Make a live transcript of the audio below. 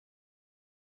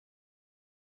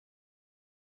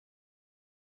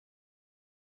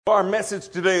Our message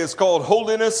today is called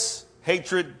Holiness,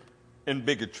 Hatred, and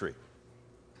Bigotry.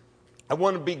 I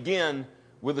want to begin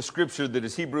with a scripture that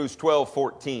is Hebrews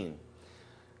 12:14.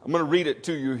 I'm going to read it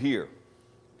to you here.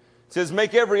 It says,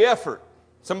 make every effort,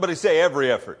 somebody say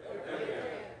every effort,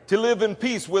 to live in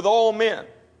peace with all men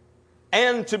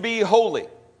and to be holy.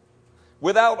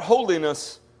 Without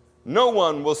holiness, no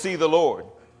one will see the Lord.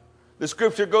 The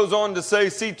scripture goes on to say,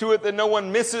 see to it that no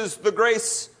one misses the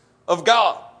grace of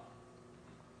God.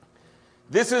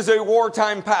 This is a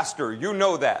wartime pastor. You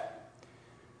know that.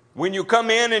 When you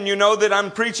come in and you know that I'm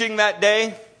preaching that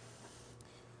day,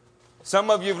 some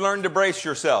of you have learned to brace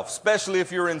yourself, especially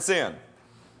if you're in sin.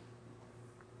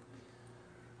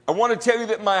 I want to tell you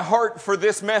that my heart for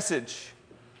this message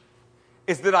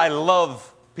is that I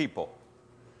love people.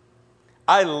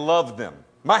 I love them.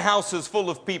 My house is full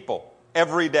of people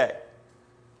every day.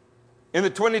 In the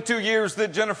 22 years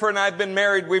that Jennifer and I have been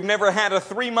married, we've never had a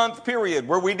 3-month period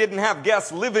where we didn't have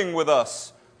guests living with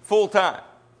us full time.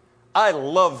 I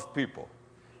love people.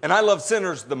 And I love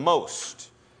sinners the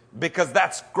most because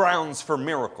that's grounds for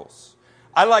miracles.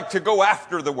 I like to go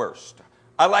after the worst.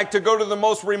 I like to go to the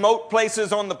most remote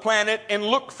places on the planet and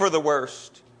look for the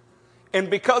worst. And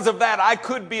because of that, I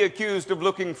could be accused of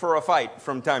looking for a fight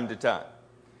from time to time.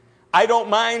 I don't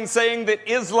mind saying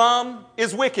that Islam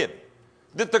is wicked,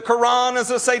 that the Quran is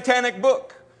a satanic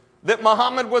book, that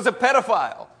Muhammad was a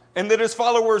pedophile, and that his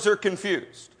followers are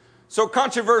confused. So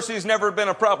controversy has never been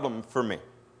a problem for me.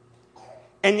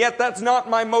 And yet that's not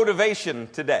my motivation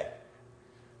today.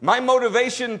 My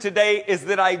motivation today is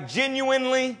that I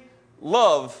genuinely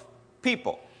love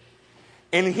people.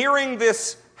 And hearing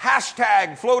this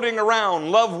hashtag floating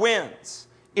around, love wins,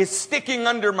 is sticking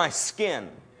under my skin.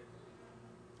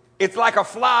 It's like a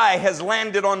fly has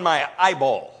landed on my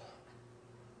eyeball.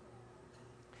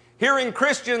 Hearing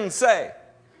Christians say,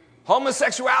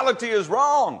 homosexuality is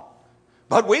wrong,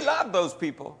 but we love those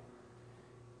people.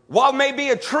 While may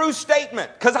be a true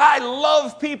statement, because I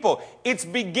love people, it's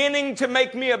beginning to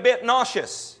make me a bit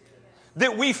nauseous.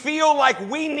 That we feel like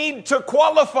we need to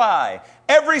qualify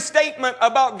every statement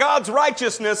about God's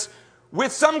righteousness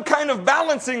with some kind of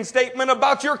balancing statement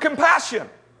about your compassion.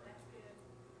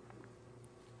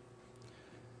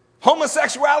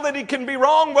 Homosexuality can be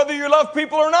wrong whether you love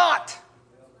people or not.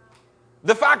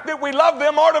 The fact that we love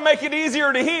them ought to make it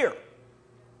easier to hear.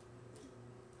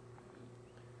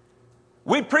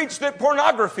 We preach that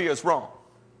pornography is wrong.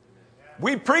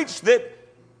 We preach that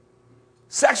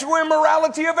sexual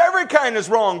immorality of every kind is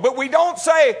wrong. But we don't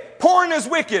say porn is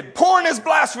wicked, porn is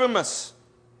blasphemous.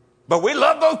 But we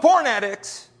love those porn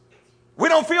addicts. We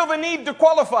don't feel the need to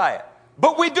qualify it.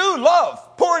 But we do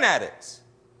love porn addicts.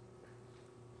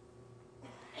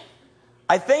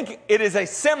 I think it is a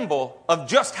symbol of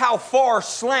just how far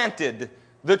slanted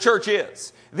the church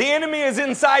is. The enemy is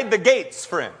inside the gates,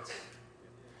 friends.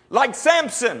 Like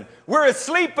Samson, we're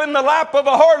asleep in the lap of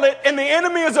a harlot and the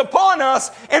enemy is upon us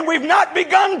and we've not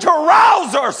begun to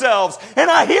rouse ourselves.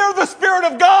 And I hear the Spirit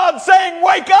of God saying,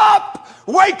 wake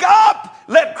up,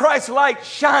 let Christ's light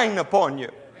shine upon you.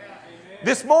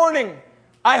 This morning,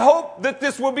 I hope that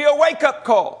this will be a wake-up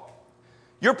call.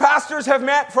 Your pastors have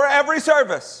met for every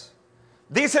service.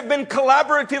 These have been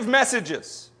collaborative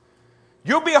messages.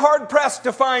 You'll be hard-pressed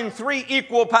to find 3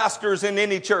 equal pastors in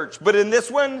any church. But in this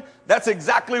one, that's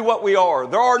exactly what we are.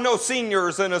 There are no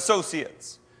seniors and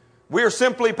associates. We are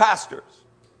simply pastors.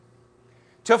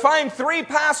 To find 3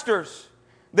 pastors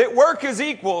that work as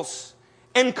equals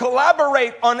and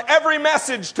collaborate on every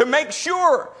message to make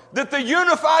sure that the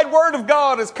unified Word of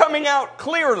God is coming out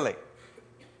clearly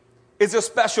is a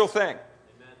special thing.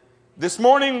 Amen. This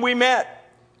morning we met.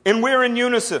 And we're in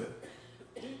unison.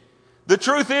 The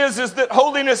truth is that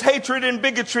holiness, hatred, and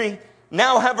bigotry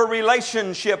now have a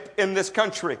relationship in this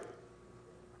country.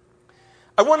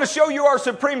 I want to show you our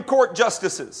Supreme Court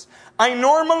justices. I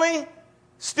normally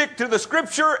stick to the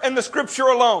Scripture and the Scripture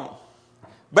alone.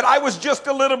 But I was just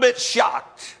a little bit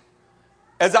shocked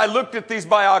as I looked at these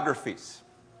biographies.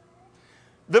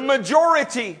 The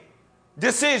majority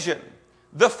decision,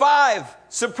 the 5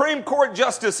 Supreme Court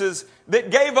justices that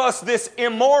gave us this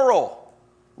immoral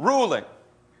ruling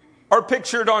are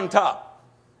pictured on top.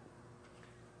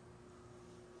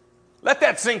 Let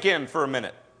that sink in for a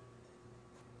minute.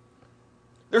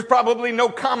 There's probably no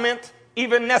comment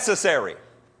even necessary.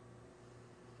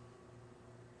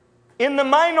 In the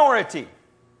minority,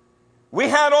 we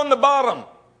had on the bottom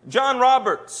John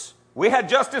Roberts, we had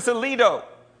Justice Alito,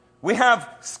 we have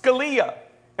Scalia,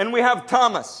 and we have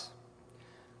Thomas.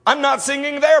 I'm not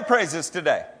singing their praises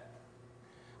today.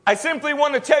 I simply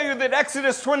want to tell you that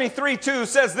Exodus 23:2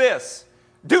 says this: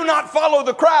 do not follow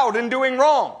the crowd in doing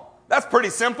wrong. That's pretty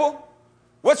simple.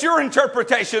 What's your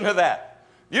interpretation of that?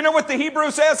 You know what the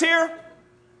Hebrew says here?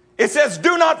 It says,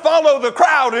 do not follow the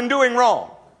crowd in doing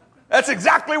wrong. That's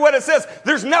exactly what it says.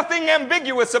 There's nothing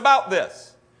ambiguous about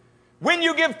this. When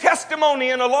you give testimony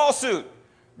in a lawsuit,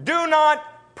 do not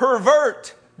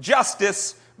pervert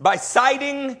justice by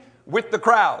siding with the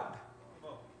crowd.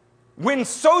 When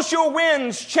social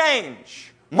winds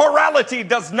change, morality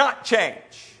does not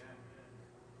change.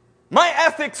 My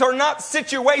ethics are not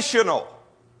situational.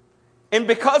 And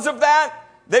because of that,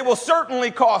 they will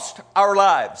certainly cost our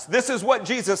lives. This is what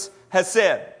Jesus has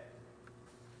said.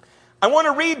 I want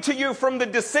to read to you from the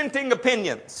dissenting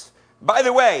opinions. By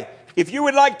the way, if you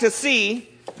would like to see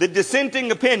the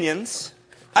dissenting opinions,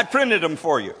 I printed them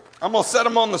for you. I'm going to set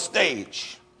them on the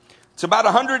stage. It's about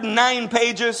 109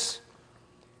 pages.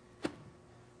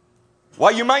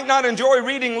 While you might not enjoy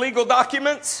reading legal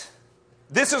documents,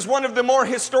 this is one of the more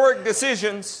historic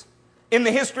decisions in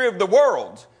the history of the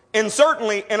world, and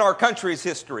certainly in our country's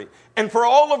history, and for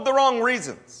all of the wrong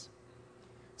reasons.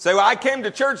 Say, well, I came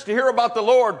to church to hear about the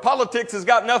Lord. Politics has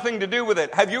got nothing to do with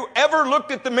it. Have you ever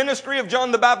looked at the ministry of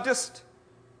John the Baptist?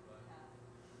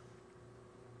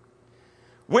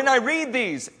 When I read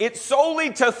these, it's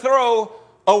solely to throw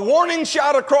a warning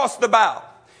shot across the bow.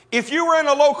 If you were in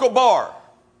a local bar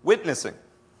witnessing,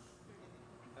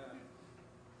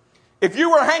 if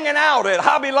you were hanging out at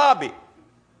Hobby Lobby,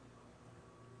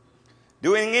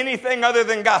 doing anything other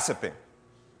than gossiping,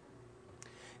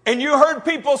 and you heard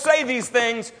people say these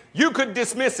things, you could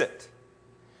dismiss it.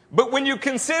 But when you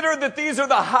consider that these are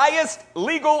the highest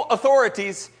legal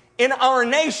authorities in our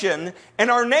nation, and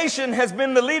our nation has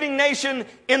been the leading nation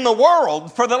in the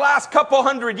world for the last couple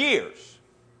hundred years,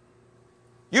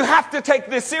 you have to take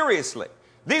this seriously.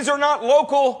 These are not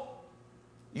local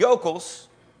yokels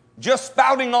just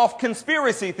spouting off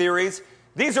conspiracy theories.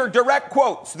 These are direct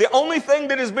quotes. The only thing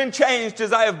that has been changed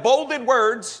is I have bolded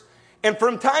words, and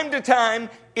from time to time,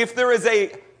 if there is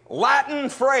a Latin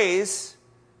phrase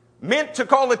meant to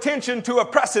call attention to a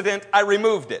precedent, I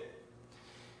removed it.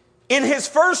 In his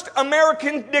first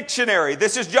American dictionary,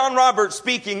 this is John Roberts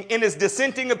speaking in his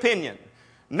dissenting opinion,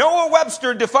 Noah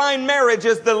Webster defined marriage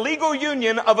as the legal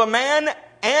union of a man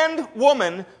and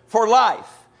woman for life,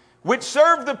 which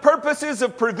serve the purposes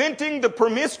of preventing the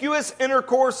promiscuous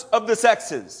intercourse of the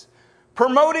sexes,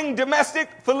 promoting domestic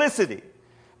felicity,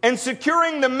 and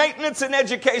securing the maintenance and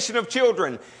education of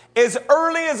children. As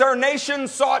early as our nation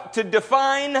sought to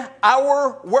define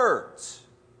our words,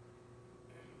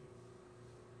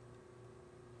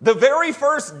 the very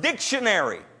first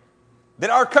dictionary that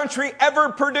our country ever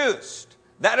produced,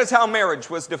 that is how marriage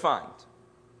was defined.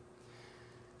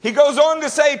 He goes on to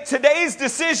say, today's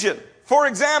decision, for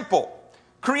example,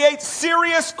 creates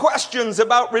serious questions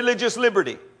about religious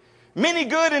liberty. Many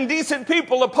good and decent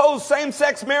people oppose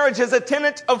same-sex marriage as a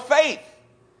tenet of faith,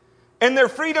 and their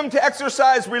freedom to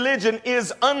exercise religion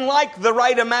is, unlike the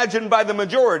right imagined by the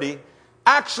majority,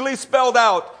 actually spelled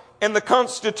out in the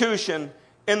Constitution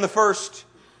in the First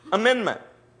Amendment.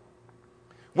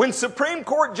 When Supreme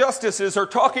Court justices are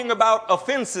talking about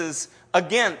offenses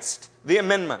against the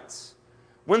amendments,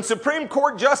 when Supreme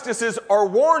Court justices are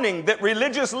warning that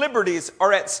religious liberties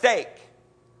are at stake,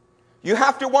 you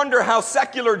have to wonder how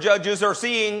secular judges are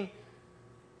seeing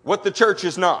what the church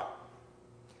is not.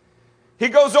 He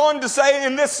goes on to say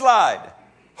in this slide,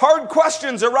 hard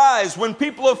questions arise when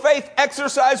people of faith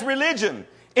exercise religion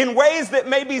in ways that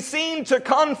may be seen to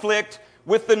conflict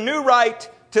with the new right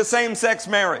to same-sex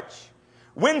marriage.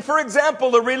 When, for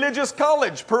example, a religious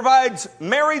college provides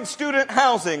married student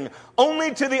housing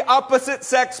only to the opposite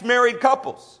sex married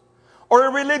couples, or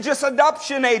a religious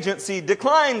adoption agency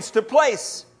declines to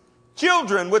place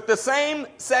children with the same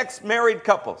sex married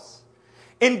couples.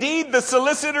 Indeed, the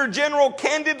Solicitor General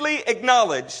candidly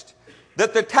acknowledged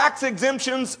that the tax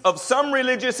exemptions of some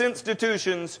religious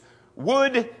institutions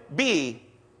would be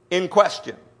in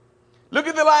question. Look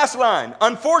at the last line.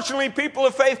 Unfortunately, people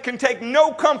of faith can take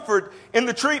no comfort in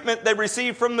the treatment they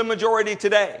receive from the majority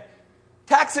today.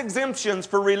 Tax exemptions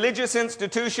for religious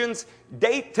institutions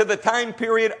date to the time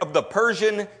period of the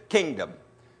Persian kingdom.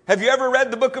 Have you ever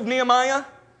read the book of Nehemiah?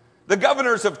 The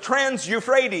governors of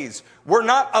Trans-Euphrates were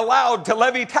not allowed to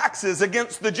levy taxes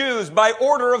against the Jews by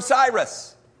order of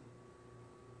Cyrus.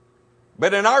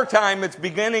 But in our time, it's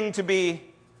beginning to be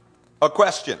a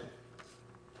question.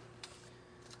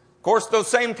 Of course, those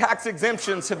same tax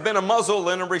exemptions have been a muzzle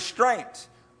and a restraint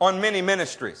on many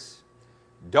ministries.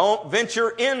 Don't venture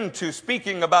into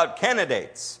speaking about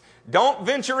candidates. Don't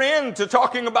venture into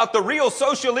talking about the real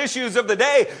social issues of the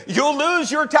day. You'll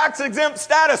lose your tax exempt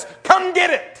status. Come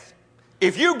get it.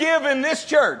 If you give in this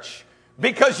church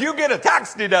because you get a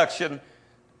tax deduction,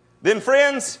 then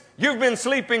friends, You've been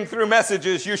sleeping through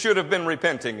messages you should have been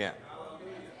repenting in.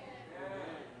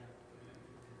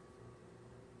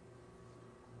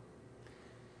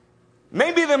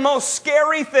 Maybe the most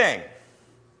scary thing,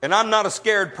 and I'm not a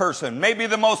scared person, maybe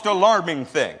the most alarming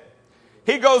thing,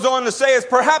 he goes on to say, is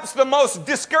perhaps the most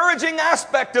discouraging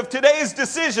aspect of today's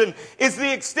decision is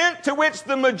the extent to which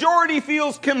the majority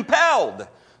feels compelled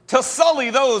to sully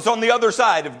those on the other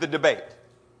side of the debate.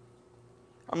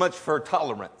 How much for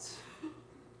tolerance?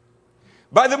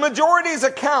 By the majority's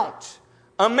account,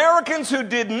 Americans who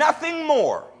did nothing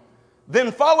more than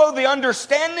follow the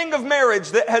understanding of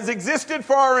marriage that has existed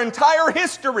for our entire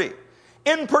history,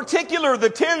 in particular the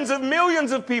tens of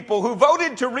millions of people who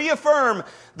voted to reaffirm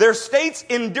their state's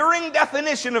enduring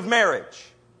definition of marriage,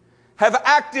 have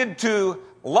acted to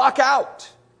lock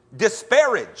out,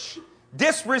 disparage,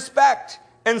 disrespect,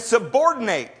 and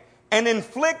subordinate and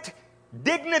inflict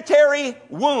dignitary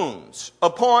wounds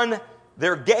upon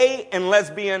their gay and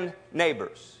lesbian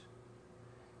neighbors.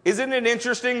 Isn't it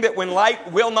interesting that when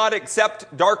light will not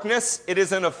accept darkness, it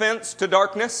is an offense to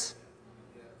darkness?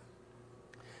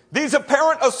 These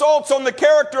apparent assaults on the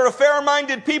character of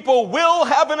fair-minded people will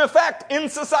have an effect in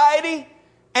society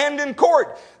and in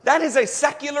court. That is a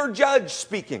secular judge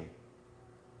speaking.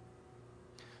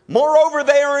 Moreover,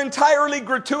 they are entirely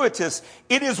gratuitous.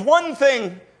 It is one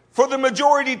thing for the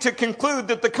majority to conclude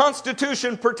that the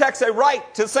Constitution protects a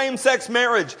right to same-sex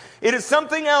marriage. It is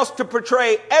something else to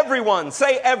portray everyone,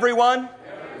 say everyone,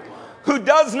 who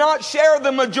does not share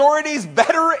the majority's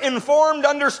better informed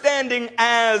understanding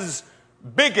as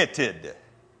bigoted.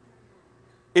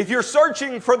 If you're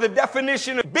searching for the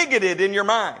definition of bigoted in your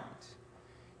mind,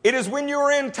 it is when you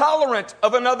are intolerant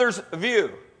of another's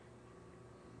view.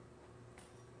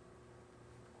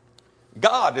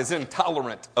 God is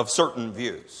intolerant of certain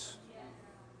views.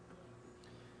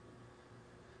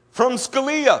 From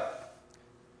Scalia,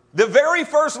 the very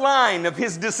first line of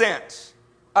his dissent.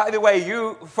 By the way,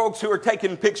 you folks who are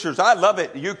taking pictures, I love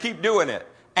it. You keep doing it.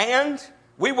 And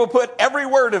we will put every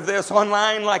word of this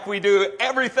online like we do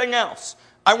everything else.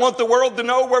 I want the world to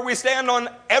know where we stand on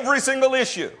every single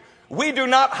issue. We do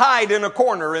not hide in a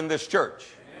corner in this church.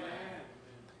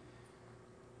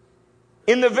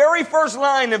 In the very first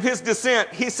line of his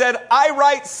dissent, he said, I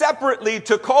write separately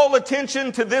to call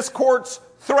attention to this court's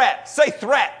threat. Say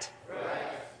threat.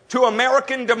 To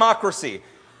American democracy.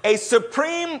 A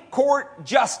Supreme Court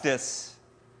justice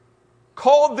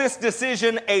called this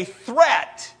decision a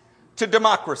threat to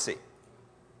democracy.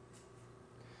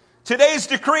 Today's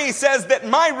decree says that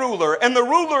my ruler and the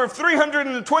ruler of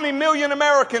 320 million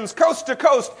Americans coast to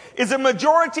coast is a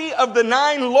majority of the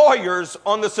 9 lawyers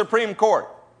on the Supreme Court.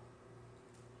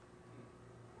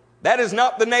 That is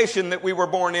not the nation that we were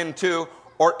born into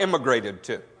or immigrated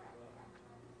to.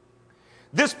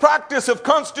 This practice of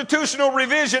constitutional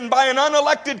revision by an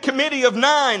unelected committee of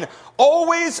 9,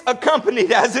 always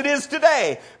accompanied, as it is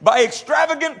today, by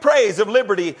extravagant praise of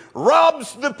liberty,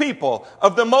 robs the people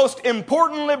of the most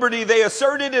important liberty they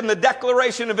asserted in the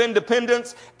Declaration of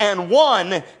Independence and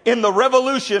won in the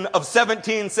Revolution of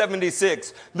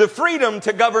 1776, the freedom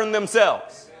to govern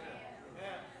themselves.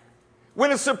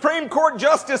 When a Supreme Court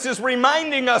justice is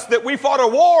reminding us that we fought a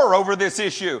war over this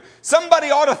issue,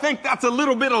 somebody ought to think that's a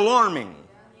little bit alarming.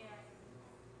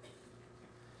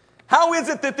 How is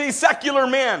it that these secular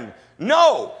men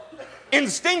know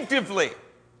instinctively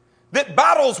that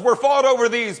battles were fought over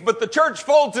these, but the church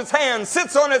folds its hands,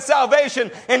 sits on its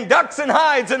salvation, and ducks and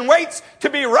hides and waits to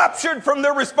be raptured from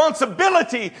their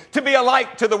responsibility to be a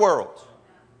light to the world?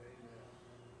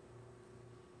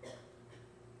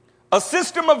 A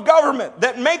system of government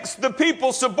that makes the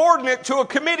people subordinate to a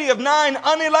committee of 9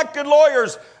 unelected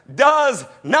lawyers does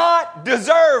not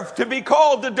deserve to be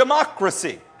called a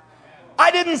democracy.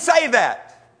 I didn't say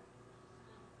that.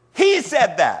 He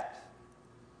said that.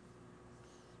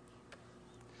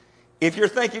 If you're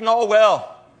thinking, oh,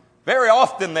 well, very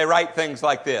often they write things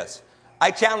like this,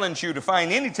 I challenge you to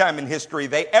find any time in history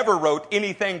they ever wrote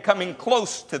anything coming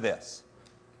close to this.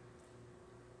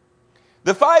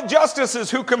 The 5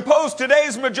 justices who compose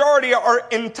today's majority are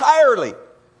entirely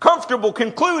comfortable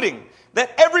concluding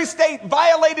that every state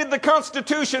violated the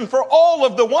Constitution for all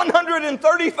of the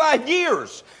 135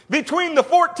 years between the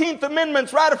 14th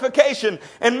Amendment's ratification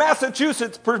and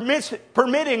Massachusetts'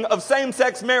 permitting of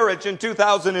same-sex marriage in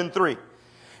 2003.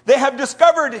 They have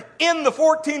discovered in the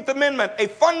 14th Amendment a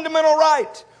fundamental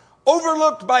right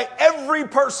overlooked by every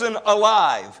person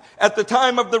alive at the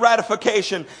time of the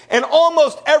ratification and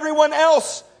almost everyone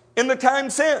else in the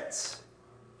time since.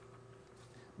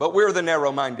 But we're the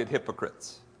narrow-minded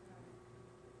hypocrites.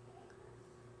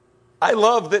 I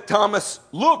love that Thomas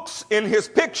looks in his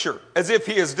picture as if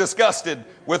he is disgusted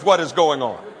with what is going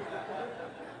on.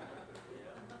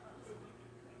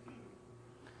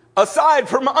 Aside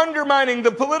from undermining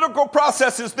the political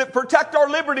processes that protect our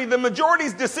liberty, the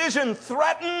majority's decision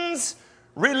threatens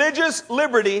religious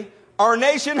liberty our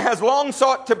nation has long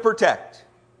sought to protect.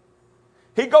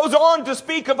 He goes on to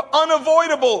speak of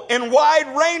unavoidable and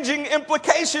wide-ranging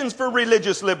implications for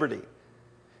religious liberty.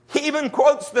 He even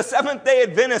quotes the Seventh-day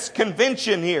Adventist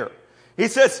Convention here. He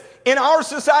says, in our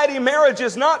society, marriage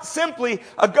is not simply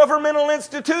a governmental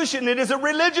institution, it is a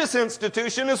religious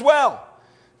institution as well.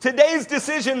 Today's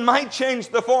decision might change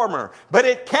the former, but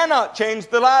it cannot change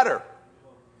the latter.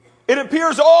 It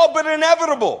appears all but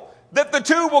inevitable that the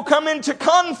two will come into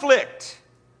conflict.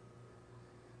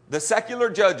 The secular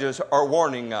judges are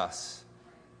warning us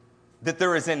that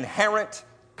there is inherent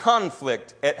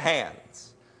conflict at hand.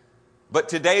 But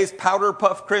today's powder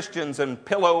puff Christians and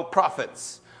pillow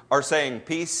prophets are saying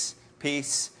peace,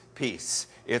 peace, peace.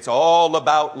 It's all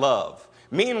about love.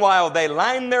 Meanwhile, they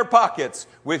line their pockets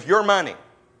with your money.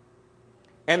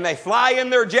 And they fly in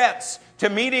their jets to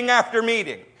meeting after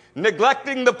meeting,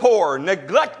 neglecting the poor,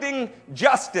 neglecting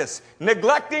justice,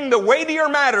 neglecting the weightier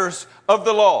matters of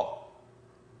the law.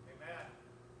 Amen.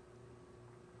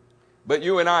 But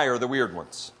you and I are the weird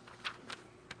ones.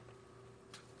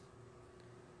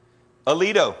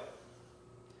 Alito.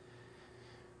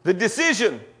 The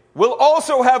decision will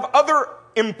also have other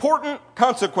important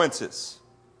consequences.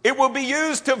 It will be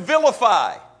used to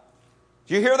vilify.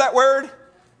 Do you hear that word?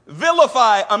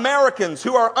 Vilify Americans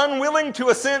who are unwilling to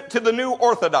assent to the new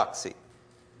orthodoxy.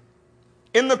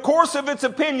 In the course of its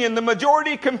opinion, the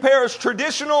majority compares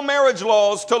traditional marriage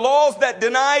laws to laws that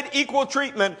denied equal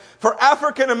treatment for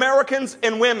African Americans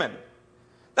and women.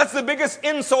 That's the biggest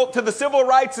insult to the civil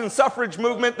rights and suffrage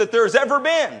movement that there's ever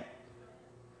been.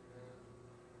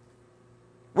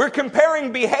 We're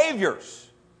comparing behaviors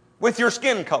with your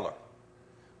skin color.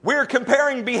 We're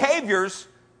comparing behaviors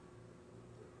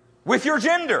with your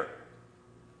gender.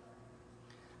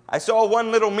 I saw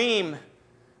one little meme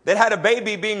that had a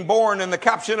baby being born, and the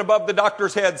caption above the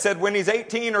doctor's head said, when he's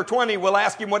 18 or 20, we'll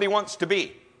ask him what he wants to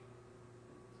be.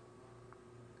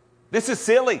 This is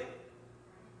silly.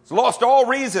 It's lost all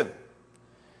reason.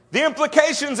 The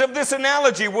implications of this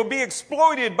analogy will be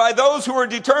exploited by those who are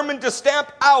determined to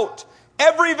stamp out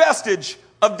every vestige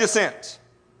of dissent.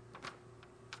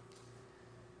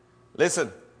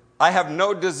 Listen, I have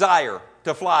no desire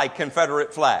to fly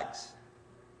Confederate flags.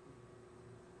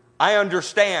 I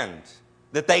understand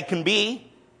that they can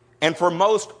be, and for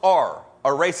most are, a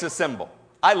racist symbol.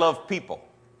 I love people.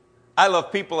 I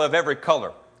love people of every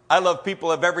color. I love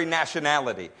people of every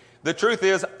nationality. The truth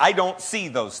is, I don't see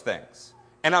those things.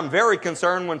 And I'm very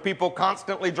concerned when people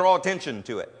constantly draw attention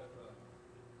to it.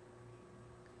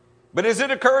 But has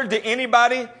it occurred to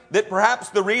anybody that perhaps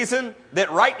the reason that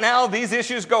right now these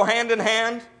issues go hand in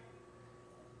hand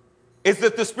is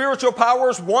that the spiritual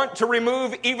powers want to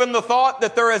remove even the thought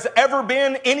that there has ever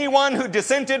been anyone who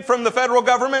dissented from the federal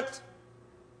government?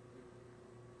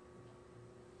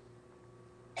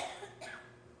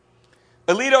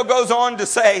 Alito goes on to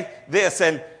say this,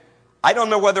 and I don't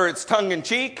know whether it's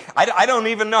tongue-in-cheek. I don't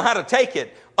even know how to take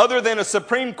it, other than a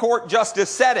Supreme Court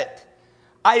justice said it.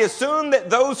 I assume that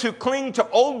those who cling to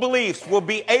old beliefs will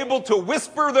be able to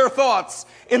whisper their thoughts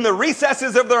in the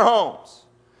recesses of their homes.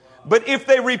 But if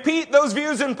they repeat those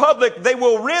views in public, they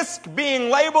will risk being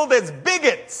labeled as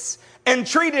bigots and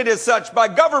treated as such by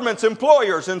governments,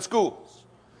 employers, and schools.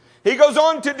 He goes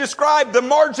on to describe the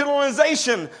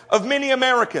marginalization of many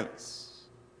Americans.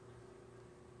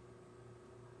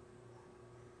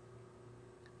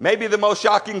 Maybe the most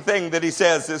shocking thing that he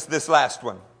says is this last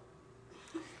one.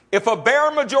 If a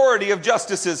bare majority of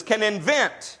justices can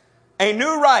invent a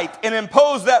new right and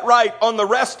impose that right on the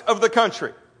rest of the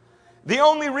country, the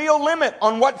only real limit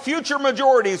on what future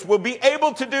majorities will be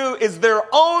able to do is their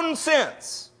own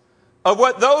sense of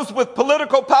what those with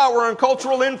political power and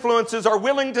cultural influences are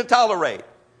willing to tolerate.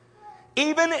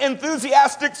 Even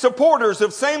enthusiastic supporters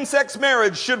of same-sex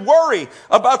marriage should worry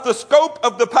about the scope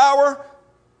of the power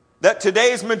that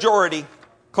today's majority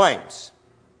claims.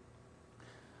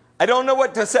 I don't know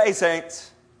what to say,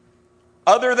 saints,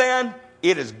 other than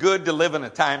it is good to live in a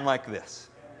time like this.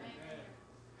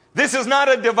 This is not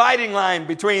a dividing line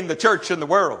between the church and the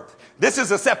world. This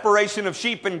is a separation of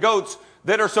sheep and goats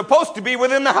that are supposed to be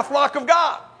within the flock of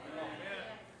God.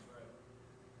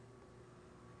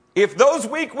 If those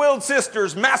weak-willed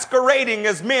sisters masquerading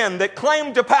as men that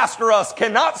claim to pastor us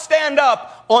cannot stand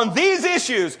up on these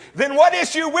issues, then what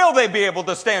issue will they be able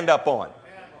to stand up on?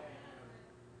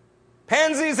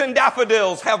 Pansies and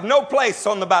daffodils have no place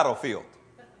on the battlefield.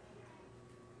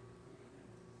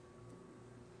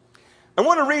 I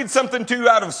want to read something to you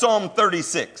out of Psalm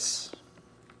 36.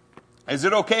 Is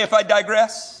it okay if I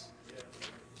digress?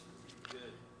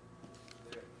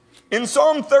 In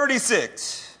Psalm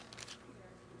 36,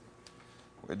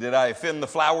 did I offend the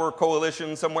Flower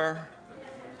Coalition somewhere?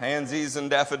 Pansies and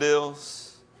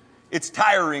daffodils. It's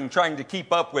tiring trying to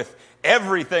keep up with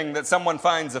everything that someone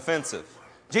finds offensive.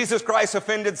 Jesus Christ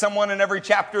offended someone in every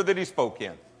chapter that he spoke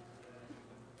in.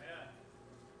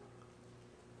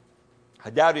 I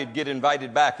doubt he'd get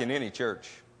invited back in any church.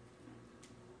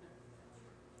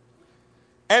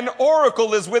 An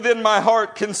oracle is within my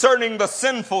heart concerning the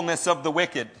sinfulness of the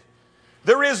wicked.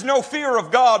 There is no fear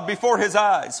of God before his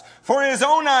eyes. For in his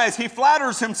own eyes he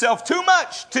flatters himself too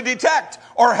much to detect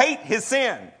or hate his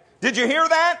sin. Did you hear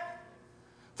that?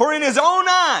 For in his own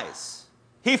eyes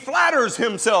he flatters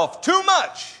himself too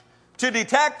much to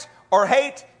detect or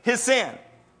hate his sin.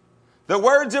 The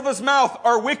words of his mouth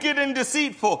are wicked and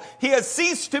deceitful. He has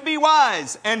ceased to be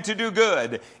wise and to do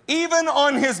good. Even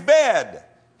on his bed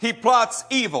he plots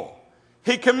evil.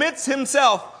 He commits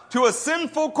himself to a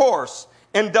sinful course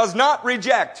and does not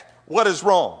reject what is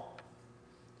wrong.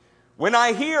 When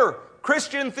I hear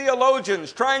Christian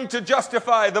theologians trying to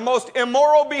justify the most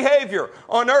immoral behavior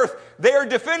on earth, they are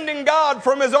defending God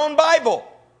from his own Bible.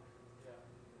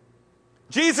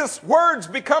 Jesus' words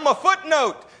become a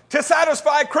footnote to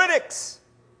satisfy critics.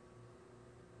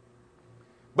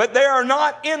 But they are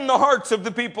not in the hearts of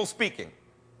the people speaking.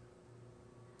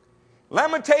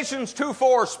 Lamentations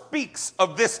 2:4 speaks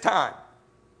of this time.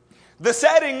 The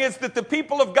setting is that the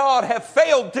people of God have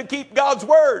failed to keep God's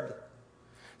word.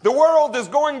 The world is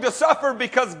going to suffer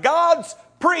because God's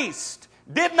priest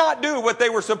did not do what they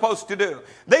were supposed to do.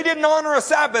 They didn't honor a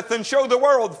Sabbath and show the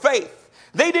world faith.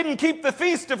 They didn't keep the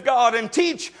feast of God and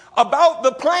teach about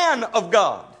the plan of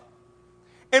God.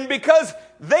 And because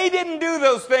they didn't do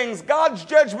those things, God's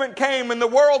judgment came and the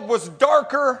world was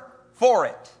darker for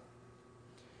it.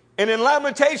 And in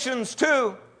Lamentations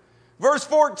 2, verse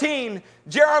 14,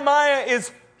 Jeremiah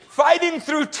is fighting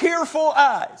through tearful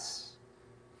eyes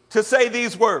to say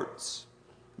these words.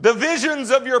 The visions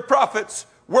of your prophets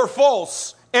were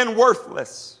false and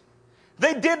worthless.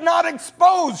 They did not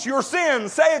expose your sin.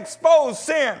 Say expose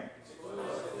sin.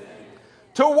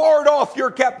 To ward off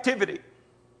your captivity.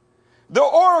 The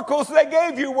oracles they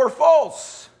gave you were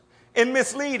false and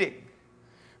misleading.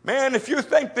 Man, if you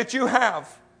think that you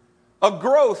have a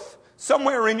growth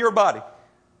somewhere in your body,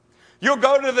 you'll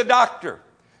go to the doctor.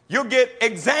 You'll get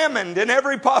examined in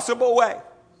every possible way.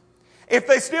 If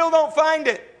they still don't find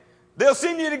it, they'll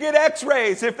send you to get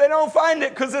x-rays. If they don't find it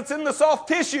because it's in the soft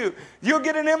tissue, you'll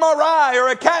get an MRI or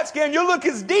a CAT scan. You'll look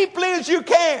as deeply as you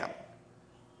can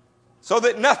so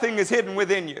that nothing is hidden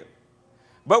within you.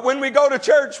 But when we go to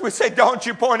church, we say, don't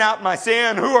you point out my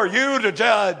sin. Who are you to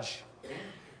judge?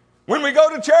 When we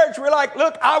go to church, we're like,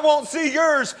 look, I won't see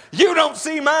yours. You don't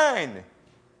see mine.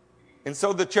 And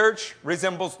so the church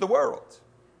resembles the world.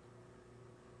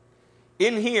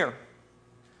 In here,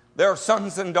 there are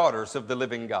sons and daughters of the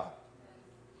living God.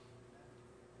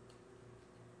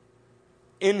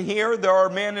 In here, there are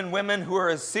men and women who are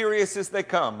as serious as they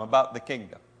come about the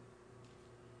kingdom.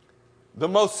 The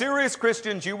most serious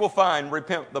Christians you will find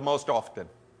repent the most often.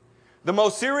 The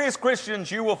most serious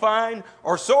Christians you will find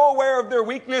are so aware of their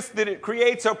weakness that it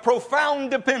creates a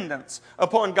profound dependence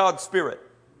upon God's Spirit.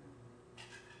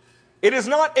 It is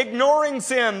not ignoring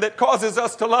sin that causes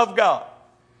us to love God.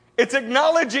 It's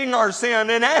acknowledging our sin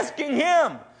and asking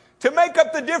Him to make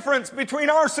up the difference between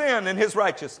our sin and His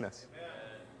righteousness. Amen.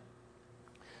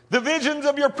 The visions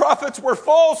of your prophets were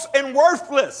false and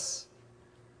worthless.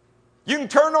 You can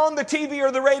turn on the TV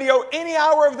or the radio any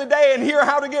hour of the day and hear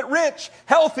how to get rich,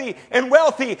 healthy, and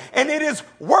wealthy, and it is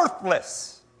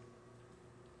worthless.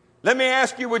 Let me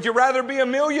ask you, would you rather be a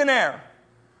millionaire?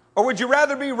 Or would you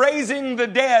rather be raising the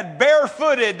dead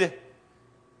barefooted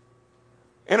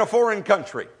in a foreign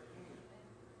country?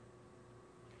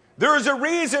 There is a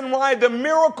reason why the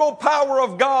miracle power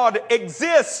of God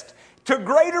exists to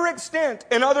greater extent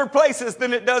in other places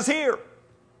than it does here.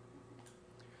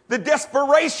 The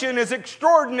desperation is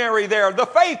extraordinary there. The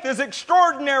faith is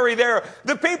extraordinary there.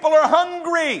 The people are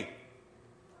hungry.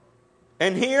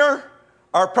 And here,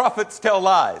 our prophets tell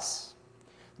lies.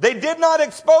 They did not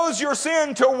expose your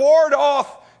sin to ward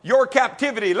off your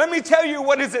captivity. Let me tell you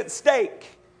what is at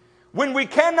stake. When we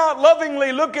cannot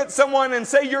lovingly look at someone and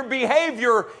say your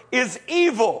behavior is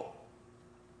evil,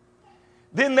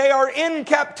 then they are in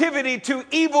captivity to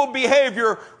evil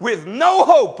behavior with no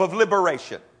hope of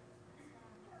liberation.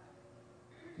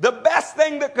 The best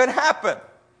thing that could happen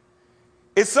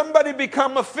is somebody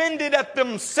become offended at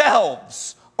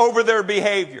themselves over their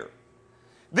behavior.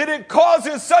 that it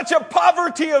causes such a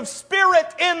poverty of spirit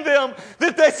in them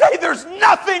that they say, there's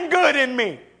nothing good in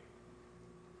me.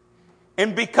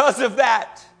 And because of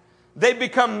that, they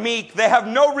become meek. They have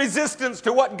no resistance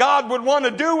to what God would want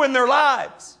to do in their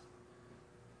lives.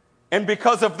 And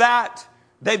because of that,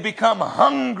 they become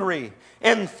hungry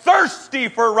and thirsty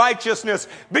for righteousness,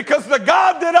 because the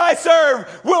God that I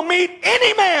serve will meet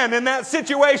any man in that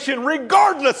situation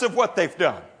regardless of what they've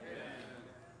done.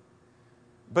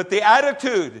 But the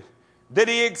attitude that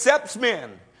He accepts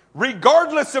men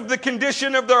regardless of the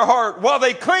condition of their heart, while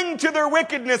they cling to their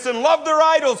wickedness and love their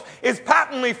idols, is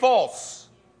patently false.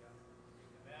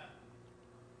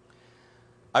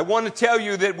 I want to tell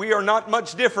you that we are not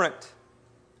much different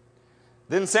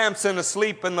than Samson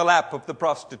asleep in the lap of the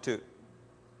prostitute.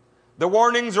 The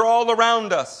warnings are all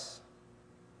around us.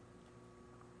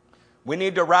 We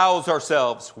need to rouse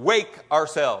ourselves, wake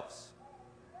ourselves.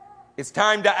 It's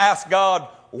time to ask God,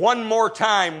 one more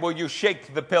time will you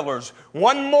shake the pillars?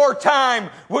 One more time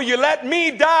will you let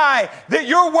me die that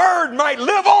your word might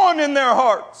live on in their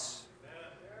hearts?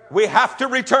 We have to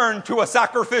return to a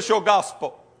sacrificial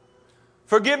gospel.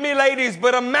 Forgive me, ladies,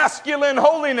 but a masculine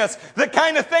holiness, the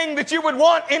kind of thing that you would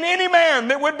want in any man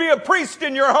that would be a priest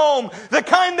in your home, the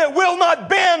kind that will not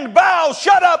bend, bow,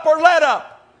 shut up, or let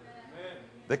up. Amen.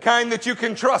 The kind that you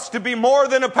can trust to be more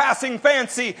than a passing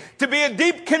fancy, to be a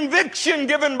deep conviction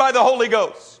given by the Holy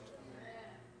Ghost.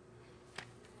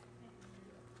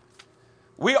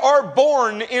 We are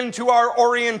born into our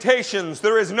orientations.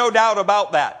 There is no doubt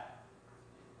about that.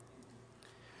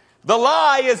 The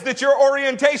lie is that your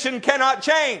orientation cannot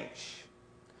change.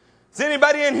 Does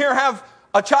anybody in here have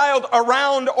a child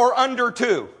around or under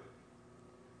 2?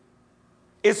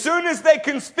 As soon as they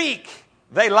can speak,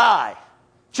 they lie.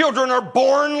 Children are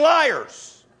born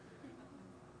liars.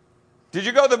 Did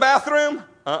you go to the bathroom?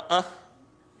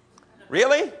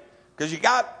 Really? Because you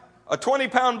got a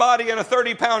 20-pound body and a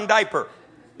 30-pound diaper.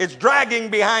 It's dragging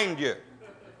behind you.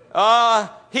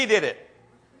 He did it.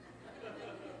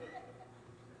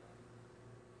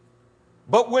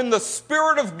 But when the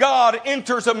Spirit of God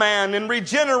enters a man and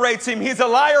regenerates him, he's a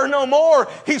liar no more.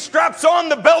 He straps on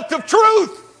the belt of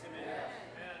truth. Amen.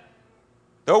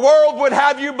 The world would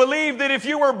have you believe that if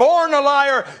you were born a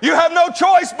liar, you have no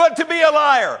choice but to be a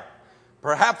liar.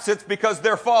 Perhaps it's because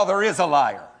their father is a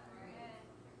liar.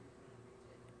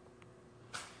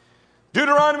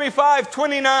 Deuteronomy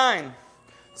 5:29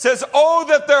 says, "Oh,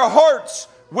 that their hearts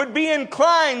would be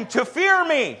inclined to fear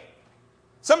me."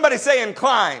 Somebody say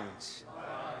inclined.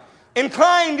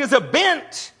 Inclined is a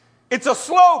bent. It's a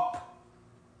slope.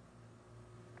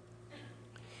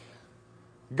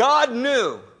 God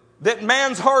knew that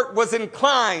man's heart was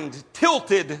inclined,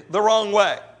 tilted the wrong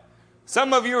way.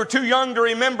 Some of you are too young to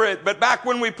remember it, but back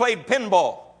when we played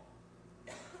pinball,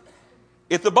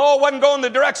 if the ball wasn't going the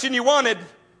direction you wanted,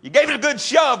 you gave it a good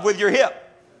shove with your hip.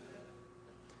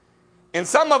 And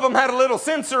some of them had a little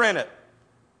sensor in it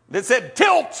that said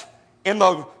tilt, and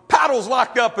the paddles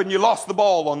locked up and you lost the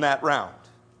ball on that round.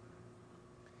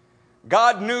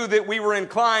 God knew that we were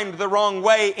inclined the wrong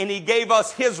way, and He gave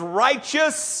us His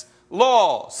righteous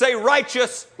law. Say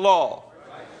righteous law.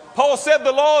 Righteous. Paul said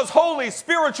the law is holy,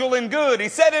 spiritual, and good. He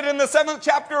said it in the 7th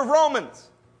chapter of Romans.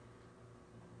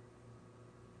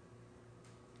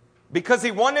 Because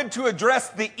He wanted to address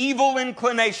the evil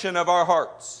inclination of our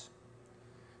hearts.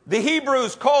 The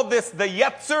Hebrews called this the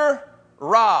Yetzer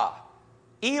Ra,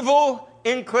 evil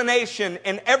inclination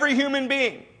in every human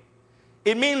being.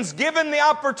 It means given the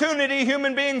opportunity,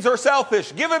 human beings are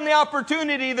selfish. Given the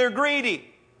opportunity, they're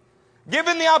greedy.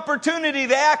 Given the opportunity,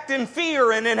 they act in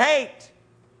fear and in hate.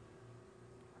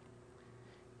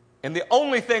 And the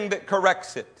only thing that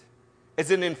corrects it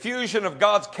is an infusion of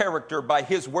God's character by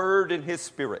His Word and His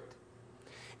Spirit.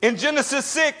 In Genesis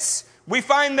 6, we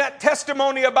find that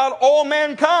testimony about all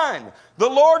mankind. The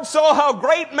Lord saw how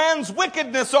great man's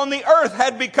wickedness on the earth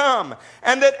had become,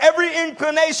 and that every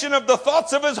inclination of the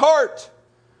thoughts of his heart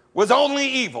was only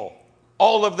evil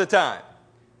all of the time.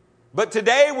 But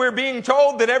today we're being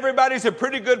told that everybody's a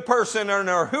pretty good person, and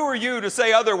who are you to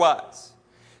say otherwise?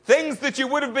 Things that you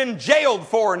would have been jailed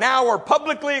for now are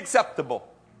publicly acceptable.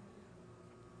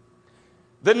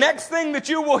 The next thing that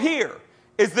you will hear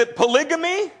is that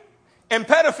polygamy and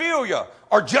pedophilia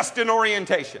are just an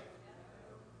orientation.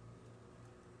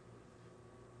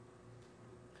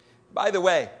 By the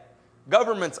way,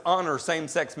 governments honor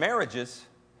same-sex marriages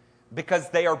because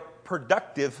they are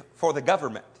productive for the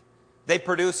government. They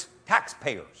produce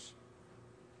taxpayers.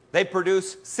 They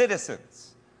produce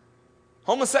citizens.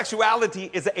 Homosexuality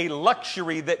is a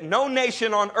luxury that no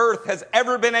nation on earth has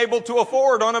ever been able to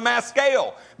afford on a mass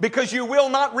scale, because you will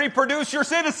not reproduce your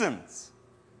citizens.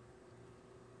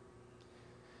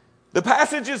 The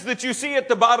passages that you see at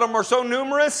the bottom are so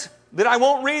numerous that I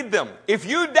won't read them. If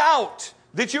you doubt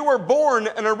that you were born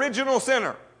an original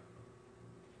sinner,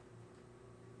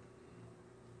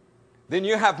 then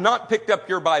you have not picked up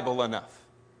your Bible enough.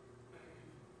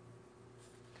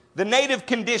 The native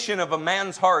condition of a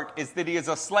man's heart is that he is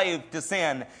a slave to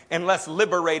sin unless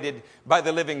liberated by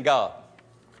the living God.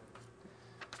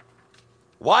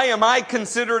 Why am I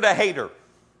considered a hater?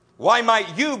 Why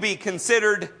might you be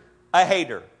considered a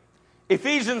hater?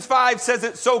 Ephesians 5 says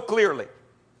it so clearly.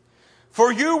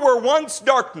 For you were once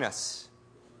darkness,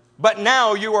 but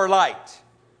now you are light.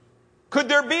 Could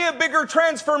there be a bigger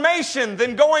transformation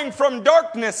than going from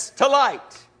darkness to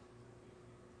light?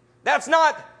 That's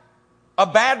not a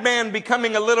bad man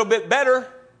becoming a little bit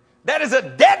better. That is a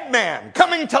dead man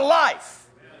coming to life.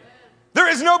 There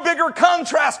is no bigger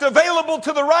contrast available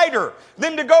to the writer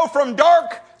than to go from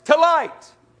dark to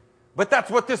light. But that's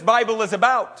what this Bible is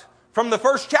about. From the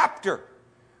first chapter,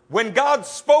 when God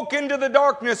spoke into the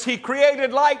darkness, He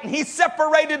created light and He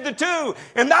separated the two,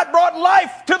 and that brought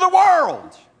life to the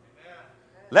world.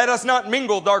 Let us not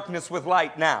mingle darkness with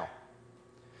light now.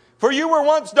 For you were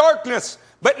once darkness,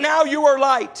 but now you are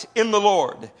light in the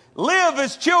Lord. Live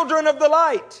as children of the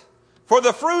light. For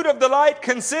the fruit of the light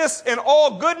consists in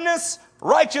all goodness,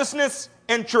 righteousness,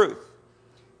 and truth.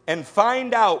 And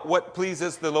find out what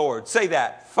pleases the Lord. Say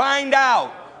that. Find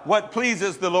out what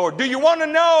pleases the Lord. Do you want to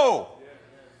know?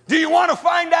 Do you want to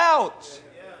find out?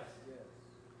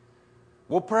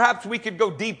 Well, perhaps we could go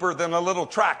deeper than a little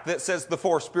tract that says the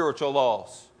 4 spiritual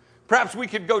laws. Perhaps we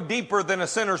could go deeper than a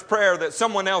sinner's prayer that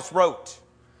someone else wrote.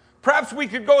 Perhaps we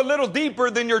could go a little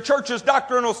deeper than your church's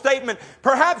doctrinal statement.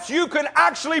 Perhaps you could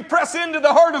actually press into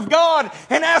the heart of God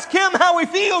and ask Him how He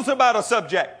feels about a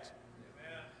subject.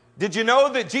 Amen. Did you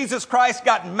know that Jesus Christ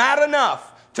got mad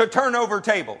enough to turn over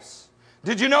tables?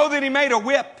 Did you know that He made a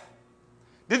whip?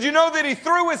 Did you know that He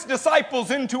threw His disciples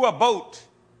into a boat?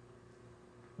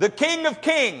 The King of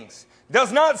Kings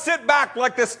does not sit back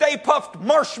like the Stay Puft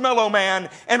Marshmallow Man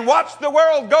and watch the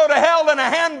world go to hell in a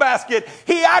handbasket.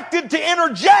 He acted to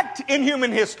interject in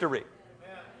human history.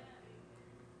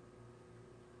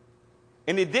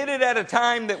 And He did it at a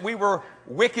time that we were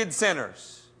wicked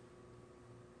sinners,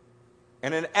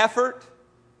 in an effort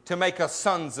to make us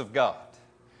sons of God.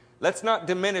 Let's not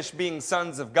diminish being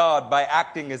sons of God by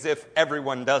acting as if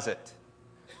everyone does it.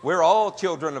 We're all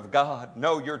children of God.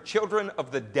 No, you're children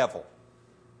of the devil.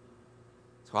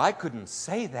 So I couldn't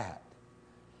say that.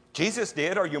 Jesus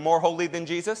did. Are you more holy than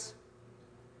Jesus?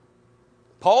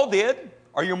 Paul did.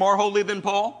 Are you more holy than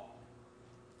Paul?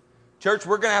 Church,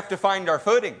 we're going to have to find our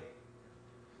footing.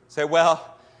 Say,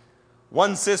 well,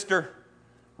 one sister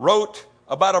wrote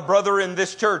about a brother in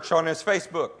this church on his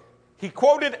Facebook. He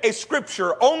quoted a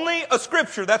scripture, only a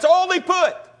scripture. That's all he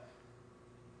put.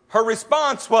 Her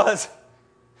response was,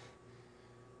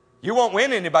 you won't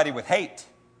win anybody with hate.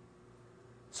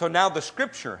 So now the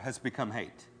scripture has become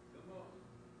hate.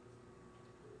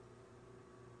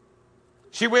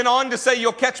 She went on to say,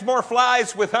 you'll catch more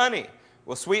flies with honey.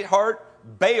 Well, sweetheart,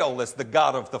 Baal is the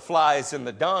god of the flies and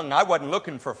the dung. I wasn't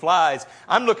looking for flies.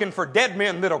 I'm looking for dead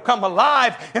men that'll come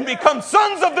alive and become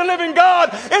sons of the living God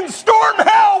and storm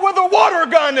hell with a water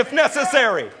gun if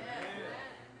necessary.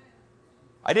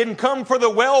 I didn't come for the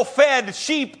well-fed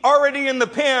sheep already in the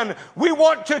pen. We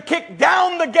want to kick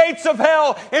down the gates of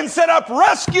hell and set up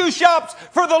rescue shops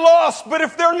for the lost. But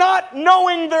if they're not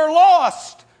knowing they're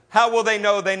lost, how will they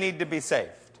know they need to be saved?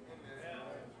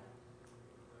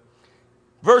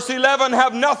 Verse 11,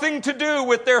 have nothing to do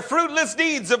with their fruitless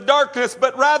deeds of darkness,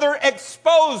 but rather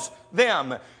expose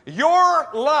them. Your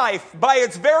life, by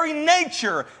its very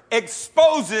nature,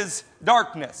 exposes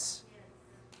darkness.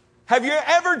 Have you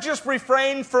ever just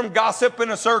refrained from gossip in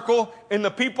a circle and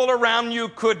the people around you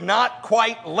could not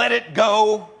quite let it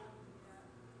go?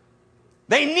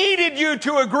 They needed you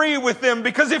to agree with them,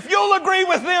 because if you'll agree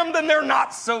with them, then they're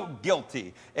not so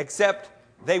guilty. Except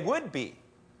they would be.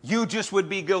 You just would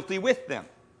be guilty with them.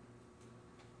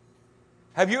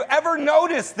 Have you ever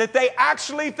noticed that they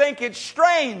actually think it's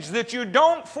strange that you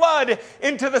don't flood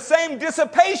into the same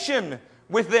dissipation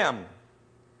with them?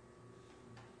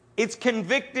 It's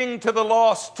convicting to the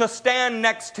lost to stand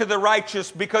next to the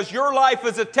righteous, because your life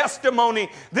is a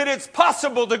testimony that it's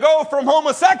possible to go from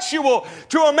homosexual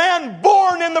to a man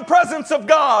born in the presence of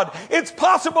God. It's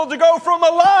possible to go from a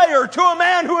liar to a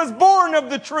man who is born of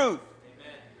the truth.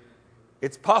 Amen.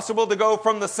 It's possible to go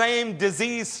from the same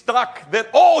disease stock that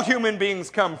all human beings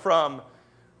come from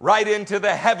right into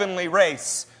the heavenly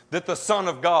race that the Son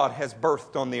of God has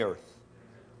birthed on the earth.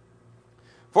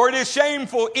 For it is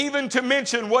shameful even to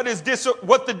mention what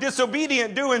the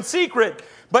disobedient do in secret.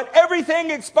 But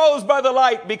everything exposed by the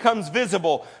light becomes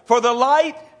visible. For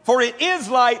it is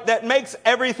light that makes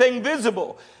everything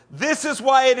visible. This is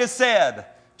why it is said,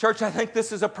 church, I think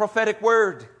this is a prophetic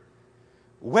word.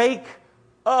 Wake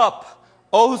up,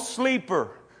 O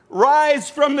sleeper. Rise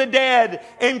from the dead,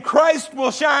 and Christ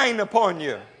will shine upon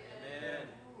you. Amen.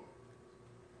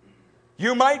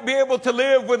 You might be able to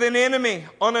live with an enemy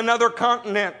on another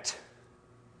continent.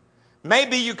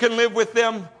 Maybe you can live with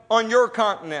them on your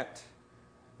continent.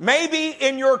 Maybe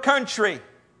in your country.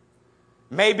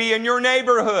 Maybe in your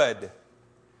neighborhood.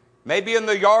 Maybe in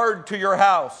the yard to your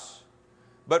house.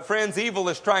 But friends, evil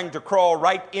is trying to crawl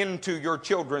right into your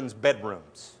children's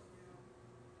bedrooms.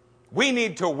 We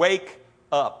need to wake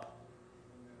up.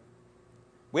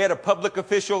 We had a public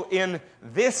official in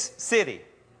this city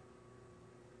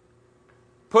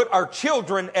put our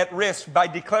children at risk by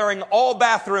declaring all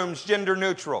bathrooms gender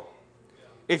neutral.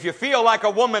 If you feel like a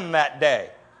woman that day,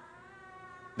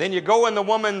 then you go in the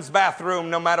woman's bathroom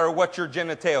no matter what your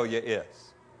genitalia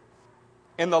is.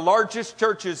 And the largest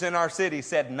churches in our city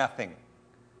said nothing.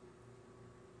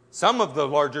 Some of the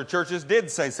larger churches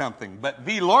did say something, but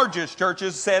the largest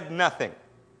churches said nothing.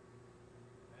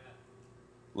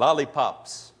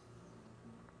 Lollipops,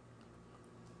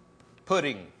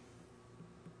 pudding,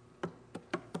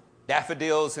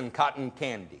 daffodils and cotton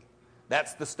candy.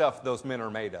 That's the stuff those men are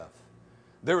made of.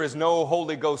 There is no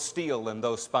Holy Ghost steel in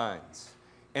those spines.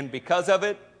 And because of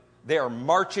it, they are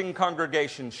marching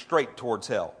congregations straight towards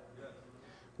hell.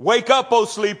 Wake up, O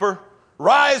sleeper.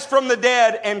 Rise from the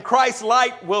dead, and Christ's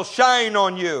light will shine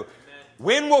on you.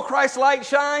 When will Christ's light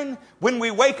shine? When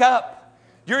we wake up.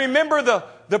 Do you remember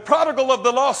the prodigal of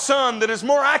the lost son that is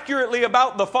more accurately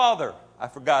about the father? I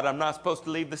forgot, I'm not supposed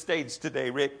to leave the stage today,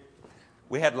 Rick.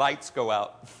 We had lights go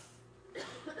out.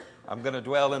 I'm going to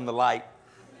dwell in the light.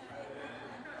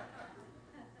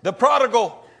 The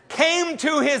prodigal came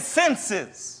to his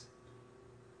senses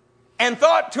and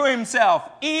thought to himself,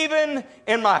 even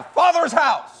in my father's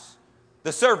house,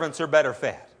 the servants are better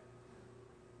fed.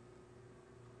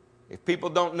 If people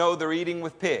don't know they're eating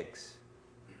with pigs,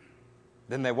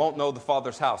 then they won't know the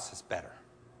Father's house is better.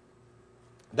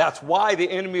 That's why the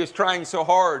enemy is trying so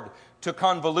hard to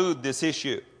convolute this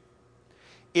issue.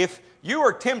 If you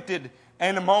are tempted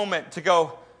in a moment to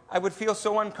go, I would feel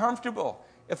so uncomfortable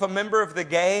if a member of the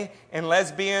gay and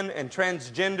lesbian and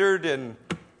transgendered and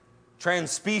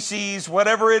transspecies,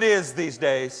 whatever it is these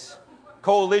days,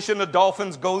 coalition of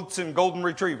dolphins, goats, and golden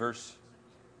retrievers,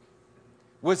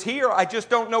 was here, I just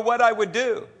don't know what I would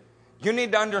do. You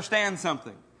need to understand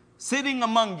something. Sitting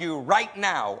among you right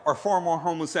now are former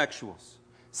homosexuals.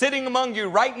 Sitting among you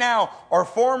right now are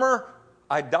former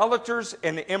idolaters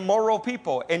and immoral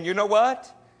people. And you know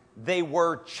what? They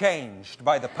were changed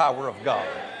by the power of God.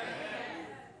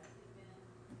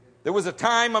 There was a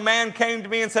time a man came to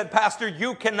me and said, Pastor,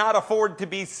 you cannot afford to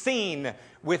be seen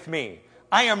with me.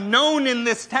 I am known in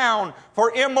this town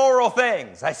for immoral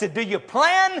things. I said, do you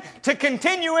plan to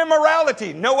continue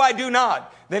immorality? No, I do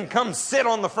not. Then come sit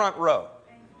on the front row.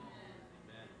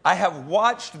 I have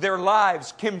watched their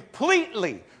lives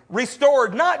completely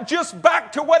restored, not just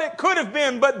back to what it could have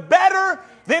been, but better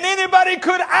than anybody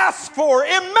could ask for,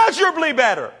 immeasurably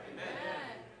better.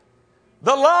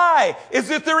 The lie is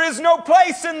that there is no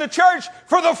place in the church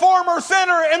for the former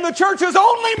sinner, and the church is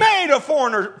only made of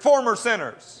former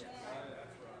sinners.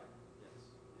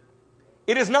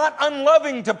 It is not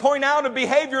unloving to point out a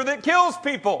behavior that kills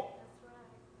people.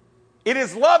 It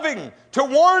is loving to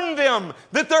warn them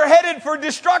that they're headed for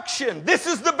destruction. This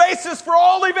is the basis for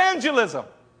all evangelism.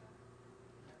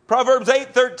 Proverbs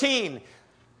 8:13.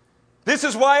 This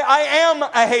is why I am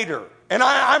a hater, and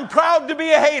I'm proud to be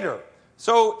a hater.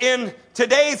 So in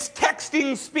today's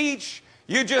texting speech,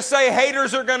 you just say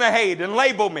haters are going to hate and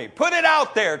label me. Put it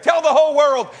out there. Tell the whole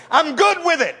world I'm good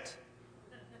with it.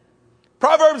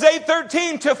 Proverbs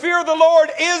 8:13, to fear the Lord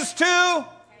is to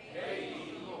hate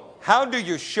evil. How do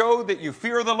you show that you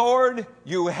fear the Lord?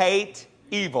 You hate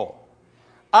evil.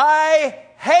 I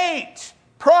hate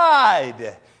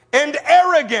pride and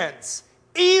arrogance,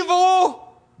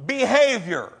 evil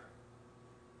behavior,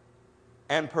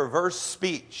 and perverse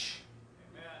speech.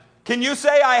 Can you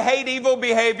say, I hate evil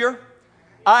behavior?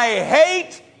 I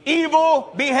hate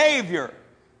evil behavior.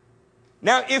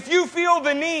 Now, if you feel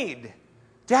the need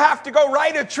to have to go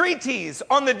write a treatise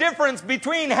on the difference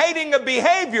between hating a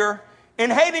behavior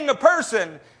and hating a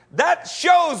person, that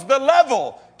shows the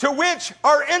level to which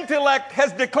our intellect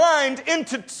has declined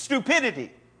into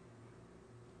stupidity.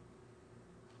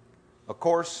 Of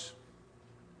course,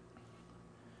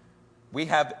 we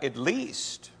have at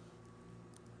least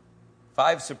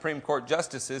 5 Supreme Court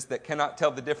justices that cannot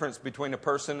tell the difference between a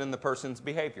person and the person's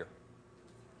behavior.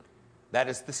 That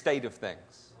is the state of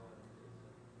things.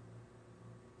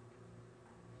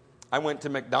 I went to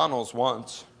McDonald's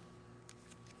once,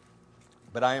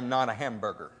 but I am not a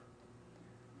hamburger.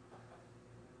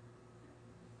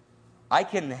 I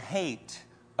can hate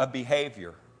a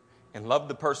behavior and love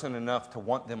the person enough to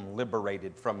want them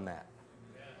liberated from that.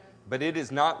 But it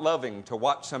is not loving to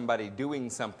watch somebody doing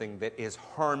something that is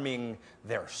harming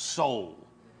their soul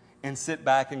and sit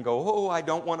back and go, oh, I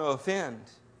don't want to offend.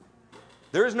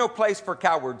 There is no place for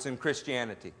cowards in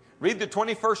Christianity. Read the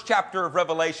 21st chapter of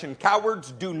Revelation.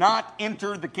 Cowards do not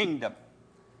enter the kingdom.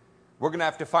 We're going to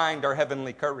have to find our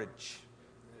heavenly courage.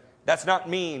 That's not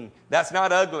mean. That's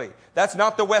not ugly. That's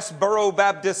not the Westboro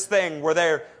Baptist thing where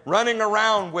they're running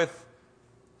around with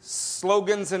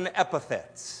slogans and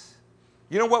epithets.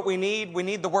 You know what we need? We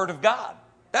need the Word of God.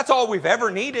 That's all we've ever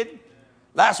needed.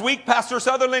 Last week, Pastor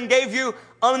Sutherland gave you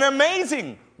an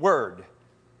amazing word.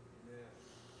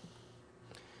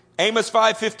 Amos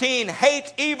 5:15,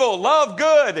 hate evil, love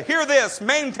good. Hear this,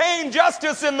 maintain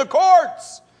justice in the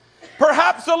courts.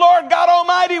 Perhaps the Lord God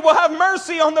Almighty will have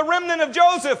mercy on the remnant of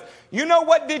Joseph. You know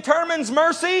what determines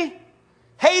mercy?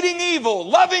 Hating evil,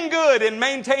 loving good, and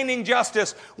maintaining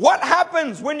justice. What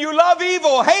happens when you love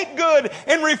evil, hate good,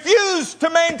 and refuse to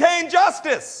maintain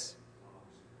justice?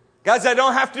 Guys, I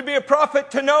don't have to be a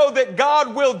prophet to know that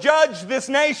God will judge this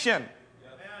nation.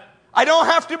 I don't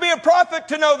have to be a prophet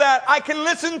to know that. I can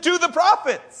listen to the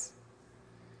prophets.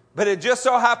 But it just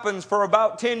so happens for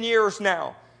about 10 years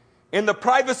now, in the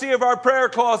privacy of our prayer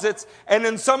closets and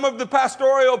in some of the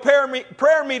pastoral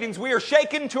prayer meetings, we are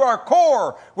shaken to our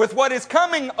core with what is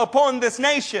coming upon this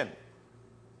nation.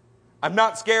 I'm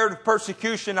not scared of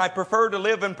persecution. I prefer to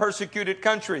live in persecuted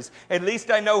countries. At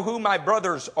least I know who my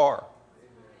brothers are.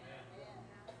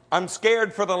 I'm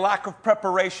scared for the lack of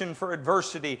preparation for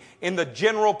adversity in the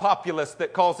general populace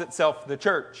that calls itself the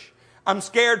church. I'm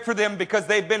scared for them because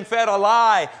they've been fed a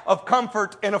lie of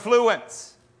comfort and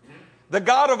affluence. The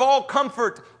God of all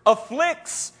comfort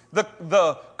afflicts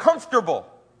the comfortable,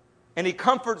 and He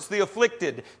comforts the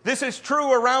afflicted. This is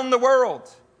true around the world.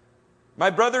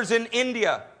 My brothers in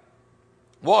India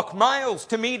walk miles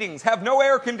to meetings, have no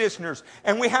air conditioners,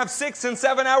 and we have 6 and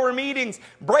 7 hour meetings,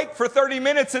 break for 30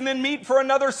 minutes, and then meet for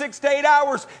another 6 to 8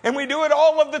 hours, and we do it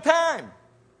all of the time.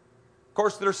 Of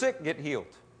course, they're sick, get healed.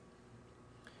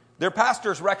 Their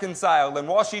pastors reconcile and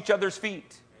wash each other's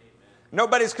feet.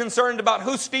 Nobody's concerned about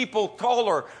who's steeple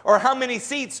taller or how many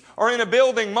seats are in a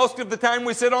building. Most of the time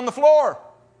we sit on the floor.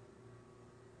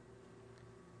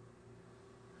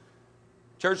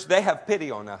 Church, they have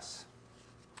pity on us.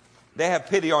 They have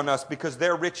pity on us because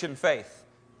they're rich in faith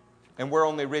and we're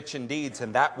only rich in deeds,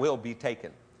 and that will be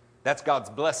taken. That's God's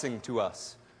blessing to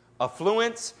us.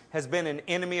 Affluence has been an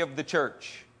enemy of the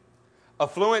church.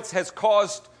 Affluence has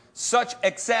caused such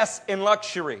excess in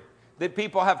luxury that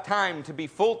people have time to be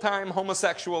full-time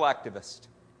homosexual activists.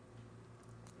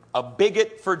 A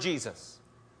bigot for Jesus.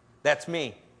 That's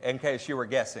me, in case you were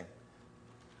guessing.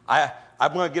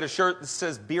 I'm going to get a shirt that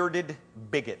says bearded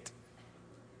bigot.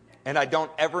 And I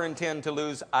don't ever intend to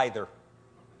lose either.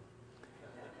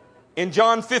 In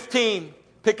John 15,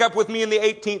 pick up with me in the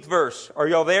 18th verse. Are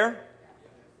y'all there?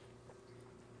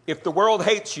 If the world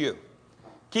hates you,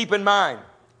 keep in mind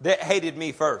that it hated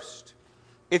me first.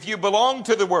 If you belong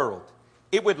to the world,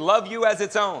 it would love you as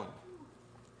its own.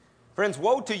 Friends,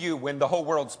 woe to you when the whole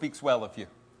world speaks well of you.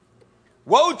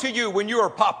 Woe to you when you are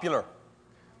popular.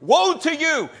 Woe to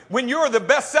you when you're the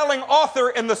best-selling author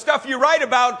and the stuff you write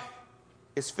about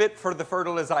is fit for the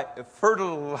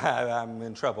I'm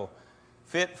in trouble.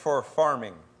 Fit for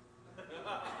farming.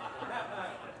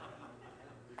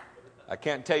 I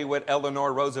can't tell you what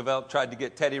Eleanor Roosevelt tried to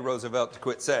get Teddy Roosevelt to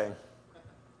quit saying.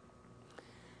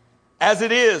 As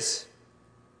it is,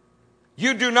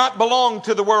 you do not belong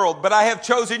to the world, but I have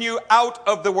chosen you out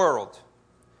of the world.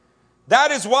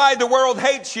 That is why the world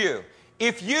hates you.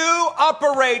 If you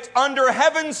operate under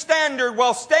heaven's standard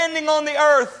while standing on the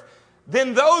earth,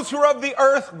 then those who are of the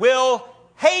earth will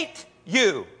hate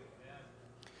you.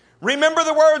 Remember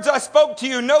the words I spoke to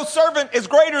you. No servant is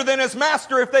greater than his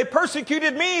master. If they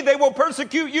persecuted me, they will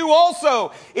persecute you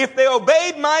also. If they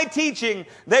obeyed my teaching,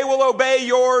 they will obey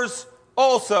yours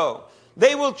also.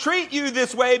 They will treat you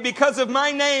this way because of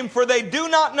my name, for they do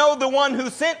not know the one who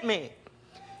sent me.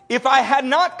 If I had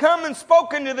not come and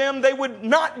spoken to them, they would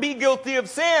not be guilty of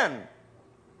sin.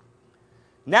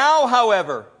 Now,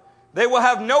 however, they will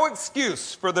have no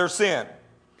excuse for their sin.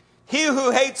 He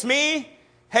who hates me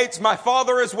hates my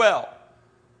Father as well.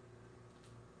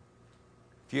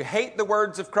 If you hate the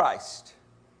words of Christ,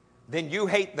 then you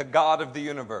hate the God of the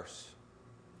universe.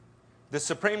 The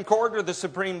Supreme Court or the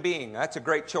Supreme Being? That's a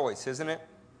great choice, isn't it?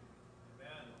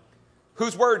 Amen.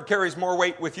 Whose word carries more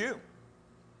weight with you?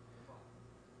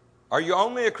 Are you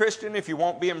only a Christian if you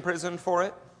won't be imprisoned for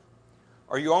it?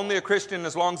 Are you only a Christian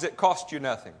as long as it costs you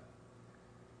nothing?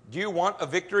 Do you want a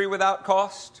victory without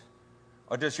cost?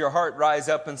 Or does your heart rise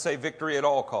up and say victory at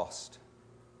all cost?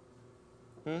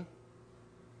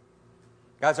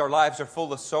 Guys, our lives are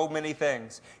full of so many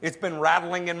things. It's been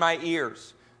rattling in my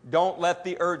ears. Don't let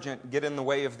the urgent get in the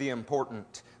way of the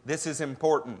important. This is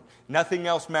important. Nothing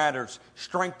else matters.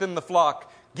 Strengthen the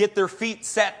flock. Get their feet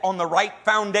set on the right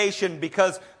foundation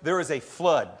because there is a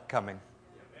flood coming.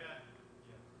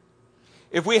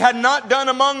 If we had not done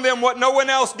among them what no one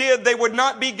else did, they would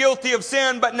not be guilty of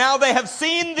sin, but now they have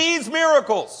seen these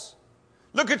miracles.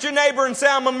 Look at your neighbor and say,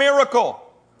 I'm a miracle.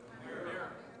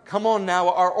 Come on now,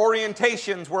 our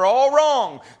orientations were all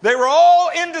wrong. They were all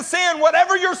into sin,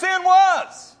 whatever your sin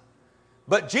was.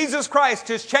 But Jesus Christ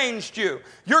has changed you.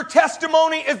 Your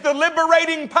testimony is the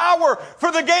liberating power for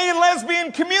the gay and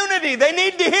lesbian community. They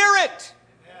need to hear it.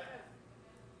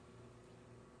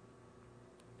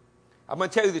 I'm going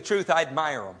to tell you the truth, I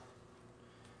admire them.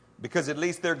 Because at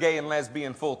least they're gay and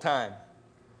lesbian full time.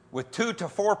 With 2 to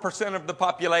 4% of the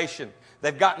population,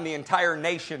 they've gotten the entire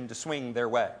nation to swing their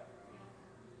way.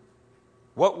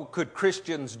 What could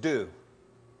Christians do?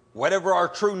 Whatever our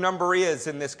true number is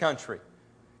in this country.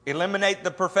 Eliminate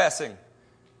the professing.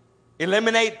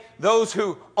 Eliminate those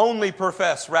who only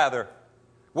profess, rather.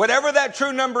 Whatever that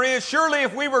true number is, surely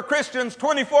if we were Christians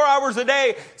 24 hours a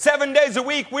day, 7 days a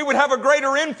week, we would have a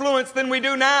greater influence than we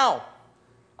do now.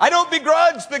 I don't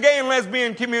begrudge the gay and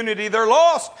lesbian community. They're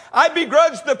lost. I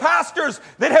begrudge the pastors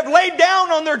that have laid down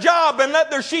on their job and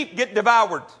let their sheep get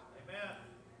devoured. Amen.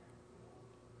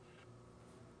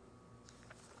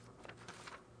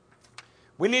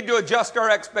 We need to adjust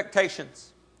our expectations.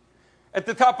 At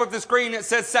the top of the screen it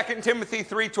says 2 Timothy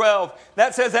 3:12.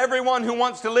 That says everyone who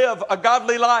wants to live a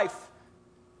godly life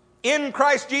in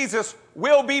Christ Jesus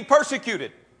will be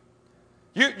persecuted.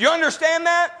 You understand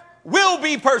that? Will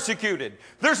be persecuted.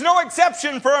 There's no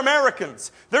exception for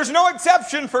Americans. There's no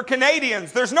exception for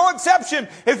Canadians. There's no exception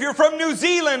if you're from New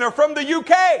Zealand or from the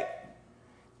UK.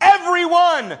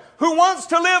 Everyone who wants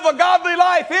to live a godly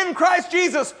life in Christ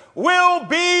Jesus will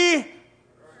be.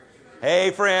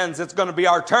 Hey friends, it's going to be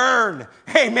our turn.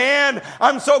 Amen.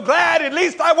 I'm so glad at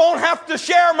least I won't have to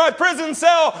share my prison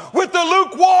cell with the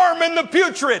lukewarm and the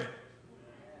putrid.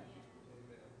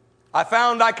 I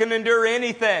found I can endure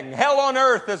anything, hell on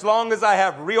earth, as long as I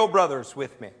have real brothers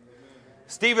with me.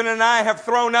 Stephen and I have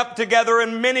thrown up together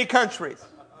in many countries.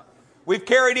 We've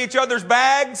carried each other's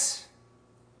bags.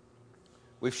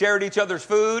 We've shared each other's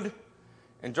food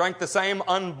and drank the same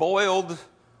unboiled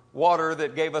water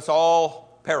that gave us all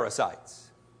parasites.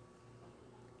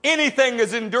 Anything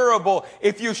is endurable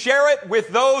if you share it with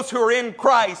those who are in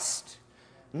Christ.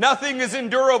 Nothing is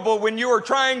endurable when you are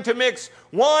trying to mix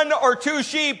 1 or 2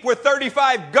 sheep with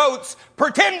 35 goats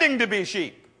pretending to be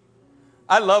sheep.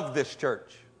 I love this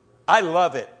church. I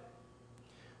love it.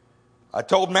 I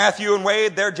told Matthew and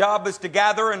Wade their job is to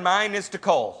gather and mine is to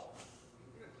cull.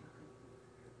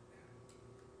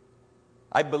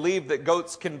 I believe that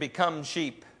goats can become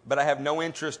sheep, but I have no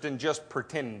interest in just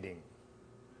pretending.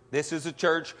 This is a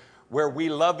church where we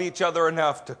love each other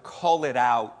enough to call it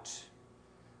out.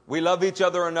 We love each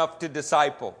other enough to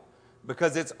disciple,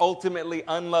 because it's ultimately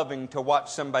unloving to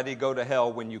watch somebody go to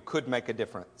hell when you could make a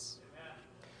difference.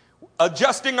 Amen.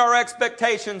 Adjusting our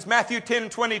expectations, Matthew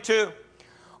 10:22.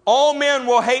 All men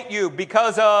will hate you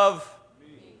because of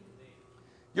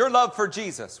your love for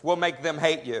Jesus will make them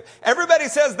hate you. Everybody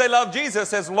says they love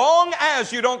Jesus as long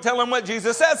as you don't tell them what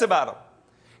Jesus says about them.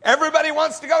 Everybody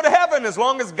wants to go to heaven as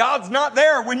long as God's not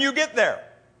there when you get there.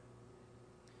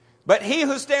 But he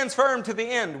who stands firm to the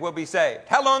end will be saved.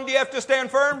 How long do you have to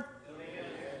stand firm?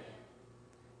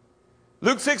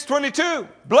 Luke 6:22.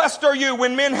 Blessed are you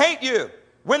when men hate you,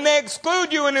 when they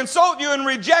exclude you and insult you and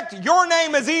reject your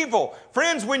name as evil.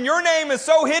 Friends, when your name is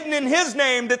so hidden in his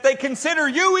name that they consider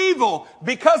you evil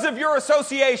because of your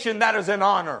association, that is an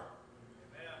honor.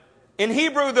 In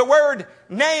Hebrew, the word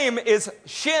name is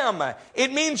shem.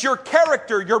 It means your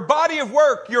character, your body of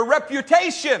work, your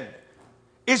reputation.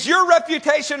 Is your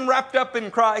reputation wrapped up in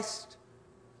Christ?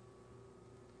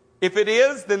 If it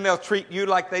is, then they'll treat you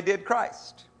like they did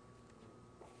Christ.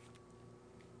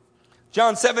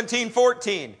 John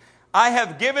 17:14. I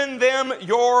have given them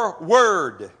your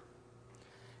word,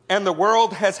 and the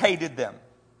world has hated them.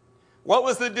 What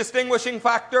was the distinguishing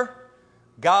factor?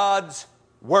 God's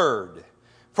word.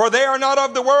 For they are not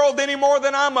of the world any more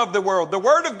than I'm of the world. The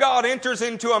word of God enters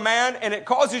into a man and it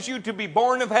causes you to be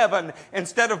born of heaven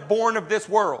instead of born of this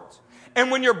world. And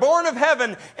when you're born of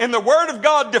heaven and the Word of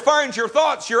God defines your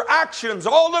thoughts, your actions,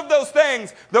 all of those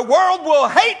things, the world will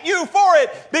hate you for it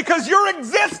because your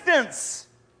existence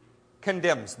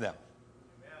condemns them,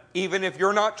 even if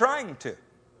you're not trying to.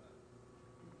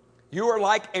 You are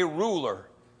like a ruler,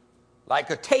 like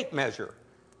a tape measure,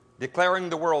 declaring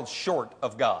the world short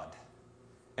of God.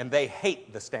 And they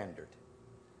hate the standard.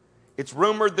 It's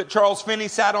rumored that Charles Finney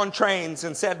sat on trains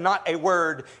and said not a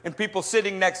word, and people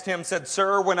sitting next to him said,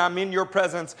 "Sir, when I'm in your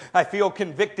presence, I feel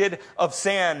convicted of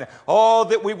sin." Oh,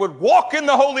 that we would walk in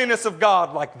the holiness of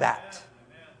God like that.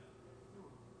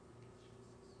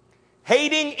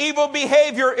 Hating evil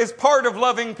behavior is part of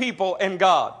loving people and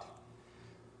God.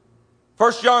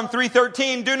 1 John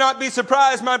 3:13, "Do not be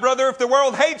surprised, my brother, if the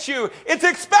world hates you. It's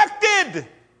expected."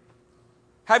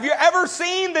 Have you ever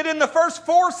seen that in the first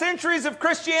 4 centuries of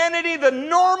Christianity, the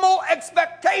normal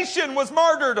expectation was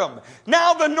martyrdom?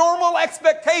 Now the normal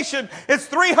expectation is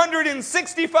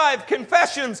 365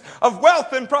 confessions of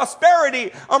wealth and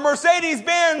prosperity, a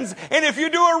Mercedes-Benz, and if you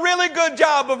do a really good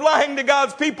job of lying to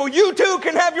God's people, you too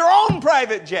can have your own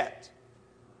private jet.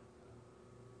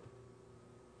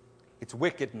 It's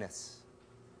wickedness.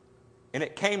 And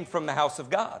it came from the house of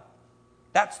God.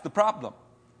 That's the problem.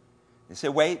 You say,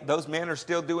 wait, those men are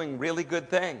still doing really good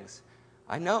things.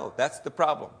 I know, that's the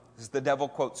problem. This is the devil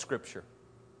quotes Scripture.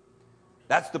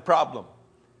 That's the problem.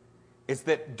 It's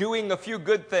that doing a few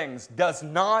good things does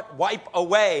not wipe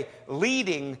away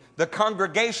leading the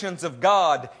congregations of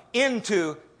God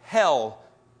into hell.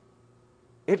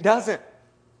 It doesn't.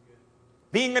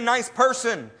 Being a nice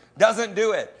person doesn't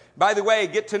do it. By the way,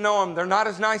 get to know them. They're not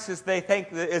as nice as they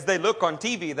think, as they look on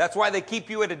TV. That's why they keep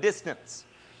you at a distance.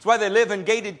 That's why they live in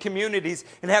gated communities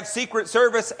and have Secret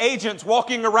Service agents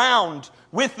walking around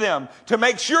with them to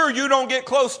make sure you don't get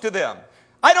close to them.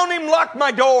 I don't even lock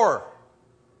my door.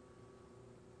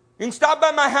 You can stop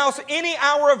by my house any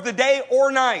hour of the day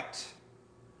or night.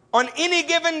 On any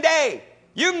given day.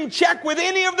 You can check with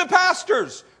any of the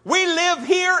pastors. We live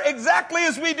here exactly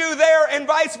as we do there and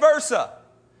vice versa.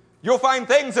 You'll find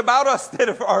things about us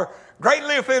that are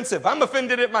greatly offensive. I'm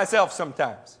offended at myself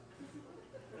sometimes.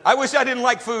 I wish I didn't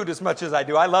like food as much as I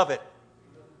do. I love it.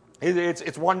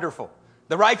 It's wonderful.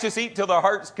 The righteous eat till their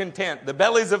heart's content. The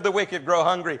bellies of the wicked grow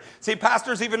hungry. See,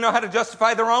 pastors even know how to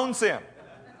justify their own sin.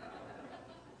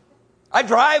 I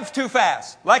drive too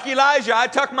fast. Like Elijah, I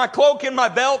tuck my cloak in my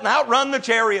belt and outrun the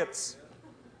chariots.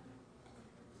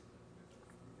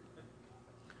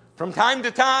 From time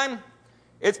to time,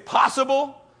 it's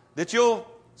possible that you'll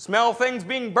smell things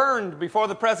being burned before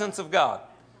the presence of God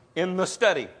in the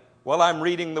study while I'm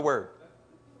reading the Word.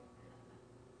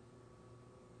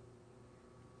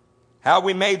 How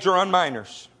we major on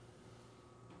minors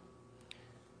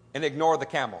and ignore the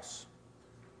camels.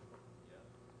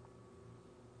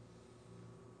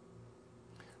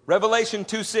 Revelation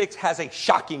 2:6 has a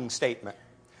shocking statement.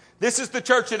 This is the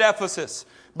church at Ephesus.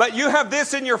 But you have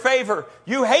this in your favor.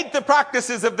 You hate the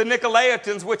practices of the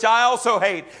Nicolaitans, which I also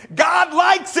hate. God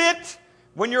likes it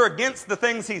when you're against the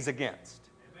things He's against.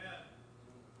 Amen.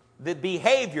 The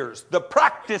behaviors, the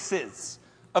practices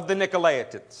of the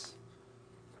Nicolaitans.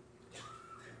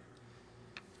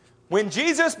 When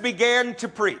Jesus began to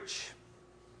preach,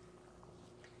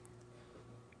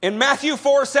 in Matthew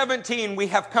 4:17, we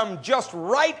have come just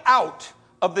right out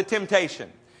of the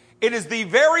temptation. It is the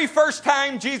very first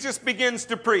time Jesus begins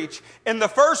to preach. In the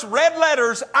first red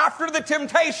letters after the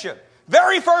temptation,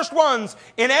 very first ones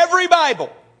in every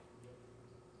Bible.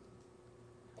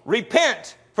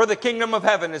 Repent, for the kingdom of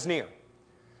heaven is near.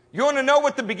 You want to know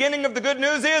what the beginning of the good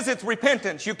news is? It's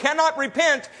repentance. You cannot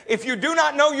repent if you do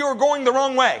not know you are going the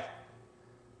wrong way.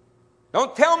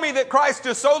 Don't tell me that Christ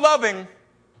is so loving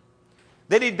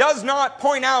that He does not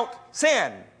point out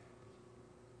sin.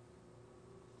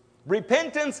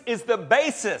 Repentance is the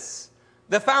basis,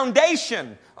 the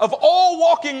foundation of all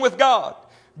walking with God.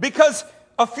 Because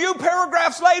a few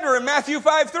paragraphs later in Matthew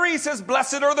 5:3 says,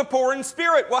 "Blessed are the poor in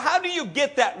spirit." Well, how do you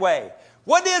get that way?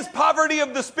 What is poverty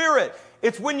of the spirit?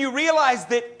 It's when you realize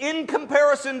that in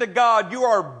comparison to God, you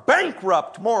are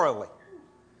bankrupt morally.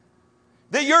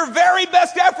 That your very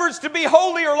best efforts to be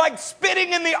holy are like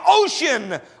spitting in the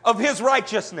ocean of His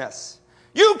righteousness.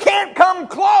 You can't come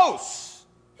close.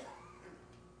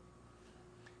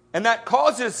 And that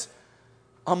causes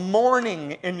a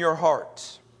mourning in your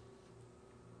heart,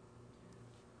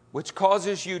 which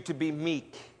causes you to be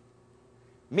meek.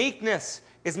 Meekness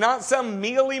is not some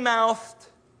mealy-mouthed,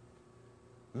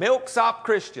 milksop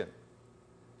Christian.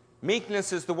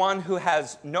 Meekness is the one who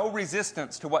has no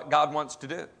resistance to what God wants to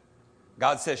do.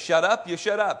 God says, shut up, you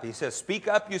shut up. He says, speak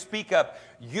up, you speak up.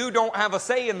 You don't have a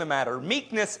say in the matter.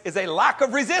 Meekness is a lack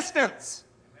of resistance.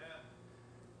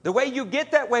 The way you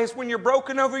get that way is when you're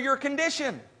broken over your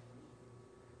condition.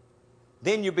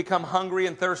 Then you become hungry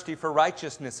and thirsty for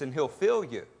righteousness, and He'll fill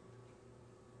you.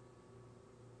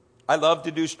 I love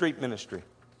to do street ministry.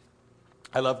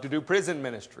 I love to do prison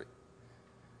ministry.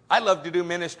 I love to do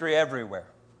ministry everywhere.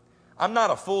 I'm not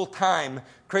a full-time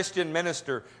Christian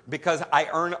minister because I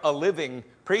earn a living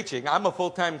preaching. I'm a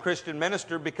full-time Christian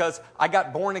minister because I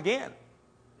got born again.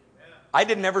 I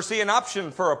didn't ever see an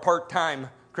option for a part-time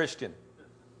Christian.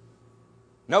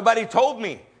 Nobody told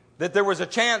me that there was a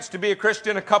chance to be a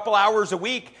Christian a couple hours a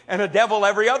week and a devil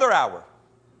every other hour.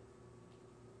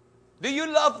 Do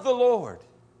you love the Lord?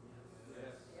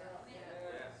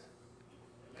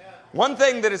 One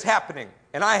thing that is happening,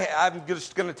 and I'm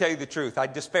just going to tell you the truth. I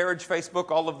disparage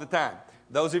Facebook all of the time.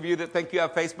 Those of you that think you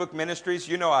have Facebook ministries,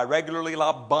 you know I regularly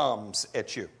lob bombs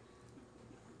at you.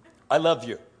 I love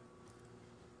you.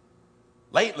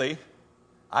 Lately,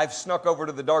 I've snuck over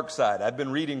to the dark side. I've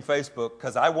been reading Facebook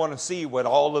because I want to see what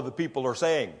all of the people are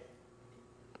saying.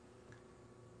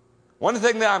 One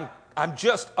thing that I'm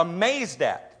just amazed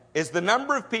at is the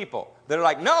number of people that are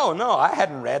like, no, I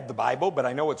hadn't read the Bible, but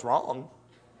I know it's wrong.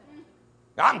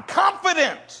 I'm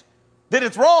confident that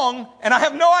it's wrong, and I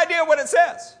have no idea what it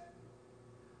says.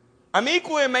 I'm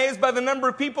equally amazed by the number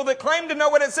of people that claim to know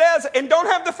what it says and don't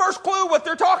have the first clue what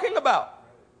they're talking about.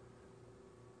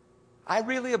 I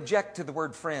really object to the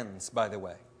word friends, by the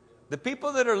way. The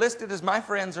people that are listed as my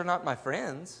friends are not my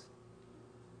friends.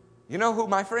 You know who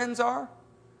my friends are?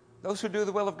 Those who do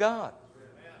the will of God.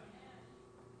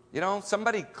 You know,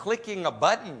 somebody clicking a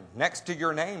button next to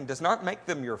your name does not make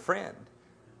them your friend.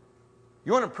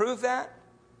 You want to prove that?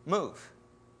 Move.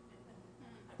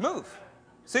 Move.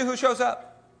 See who shows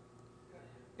up.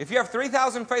 If you have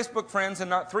 3,000 Facebook friends and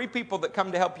not 3 people that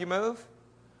come to help you move,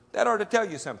 that ought to tell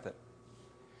you something.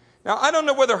 Now, I don't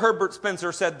know whether Herbert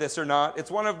Spencer said this or not.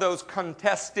 It's one of those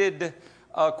contested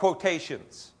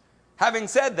quotations. Having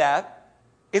said that,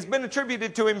 it's been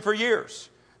attributed to him for years.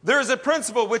 There is a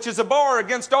principle which is a bar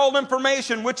against all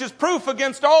information, which is proof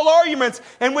against all arguments,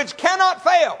 and which cannot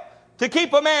fail to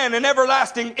keep a man in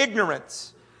everlasting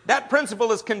ignorance. That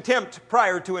principle is contempt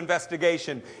prior to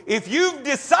investigation. If you've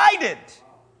decided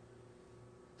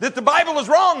that the Bible is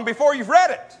wrong before you've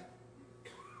read it,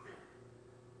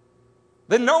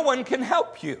 then no one can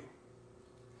help you.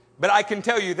 But I can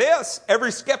tell you this,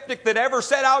 every skeptic that ever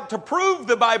set out to prove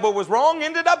the Bible was wrong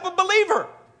ended up a believer.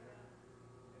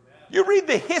 You read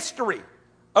the history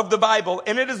of the Bible,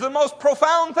 and it is the most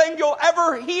profound thing you'll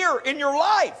ever hear in your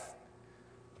life.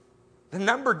 The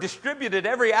number distributed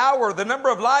every hour, the number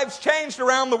of lives changed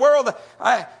around the world.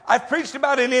 I've preached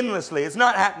about it endlessly. It's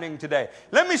not happening today.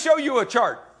 Let me show you a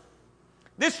chart.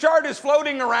 This chart is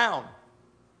floating around.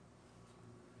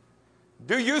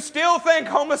 Do you still think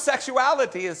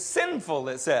homosexuality is sinful,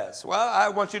 it says? Well, I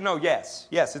want you to know, yes.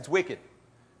 Yes, it's wicked.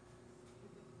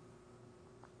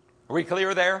 Are we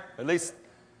clear there? At least,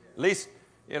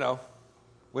 you know,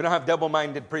 we don't have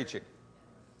double-minded preaching.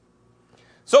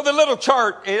 So the little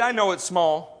chart, I know it's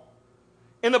small.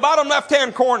 In the bottom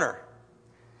left-hand corner,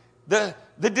 the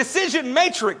decision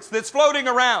matrix that's floating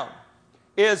around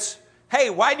is,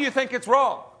 hey, why do you think it's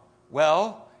wrong?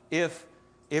 Well, if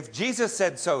Jesus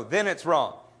said so, then it's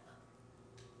wrong.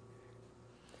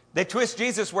 They twist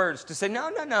Jesus' words to say,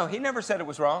 no, he never said it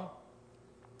was wrong.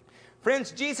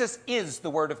 Friends, Jesus is the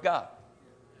Word of God.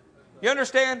 You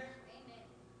understand?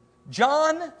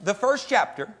 John, the 1st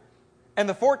chapter, and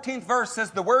the 14th verse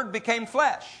says the Word became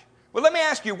flesh. Well, let me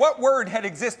ask you, what word had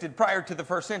existed prior to the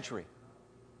 1st century?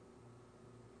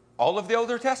 All of the Old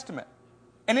Testament.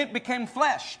 And it became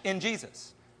flesh in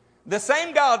Jesus. The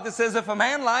same God that says if a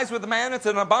man lies with a man, it's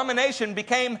an abomination,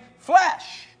 became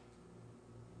flesh.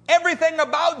 Everything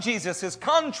about Jesus is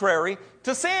contrary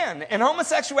to sin, and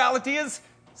homosexuality is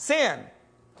sin.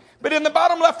 But in the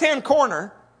bottom left-hand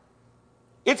corner,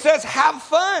 it says, have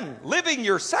fun living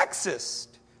your sexist,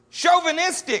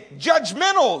 chauvinistic,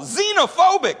 judgmental,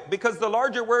 xenophobic, because the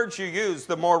larger words you use,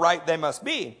 the more right they must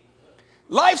be.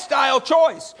 Lifestyle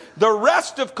choice. The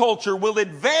rest of culture will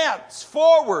advance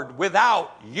forward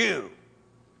without you.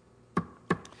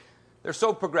 They're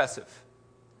so progressive.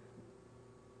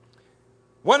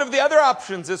 One of the other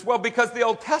options is, well, because the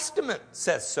Old Testament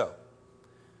says so.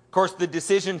 Of course, the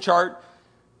decision chart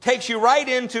takes you right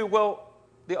into, well,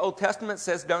 the Old Testament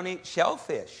says don't eat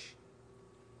shellfish.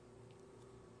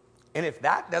 And if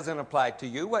that doesn't apply to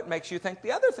you, what makes you think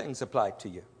the other things apply to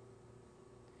you?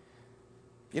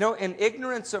 You know, and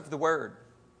ignorance of the Word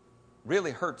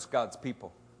really hurts God's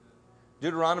people.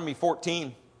 Deuteronomy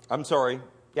 14.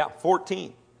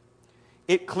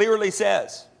 It clearly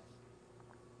says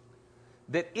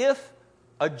that if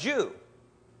a Jew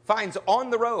finds on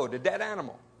the road a dead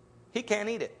animal, he can't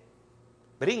eat it.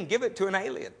 But he can give it to an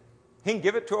alien. He can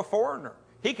give it to a foreigner.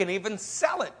 He can even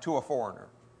sell it to a foreigner.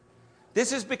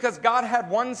 This is because God had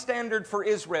one standard for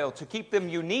Israel to keep them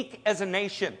unique as a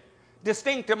nation,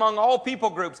 distinct among all people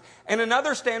groups, and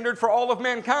another standard for all of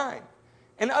mankind.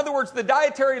 In other words, the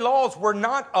dietary laws were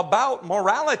not about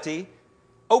morality.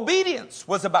 Obedience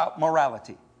was about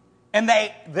morality. And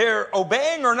their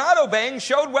obeying or not obeying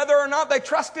showed whether or not they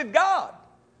trusted God.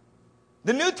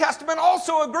 The New Testament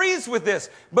also agrees with this.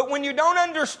 But when you don't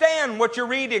understand what you're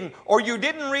reading, or you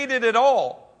didn't read it at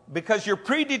all, because your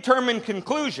predetermined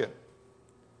conclusion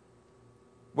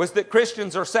was that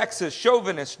Christians are sexist,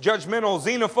 chauvinist, judgmental,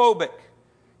 xenophobic,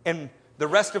 and the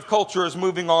rest of culture is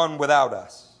moving on without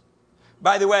us.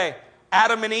 By the way,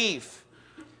 Adam and Eve.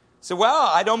 So,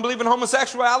 well, I don't believe in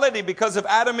homosexuality because of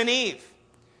Adam and Eve.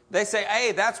 They say,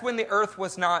 hey, that's when the earth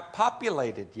was not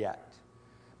populated yet.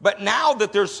 But now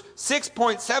that there's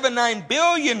 6.79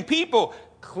 billion people,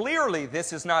 clearly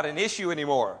this is not an issue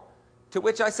anymore. To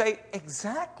which I say,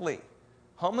 exactly.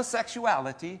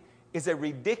 Homosexuality is a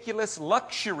ridiculous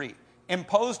luxury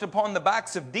imposed upon the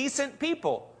backs of decent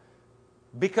people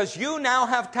because you now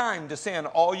have time to sin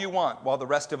all you want while the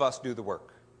rest of us do the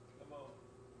work.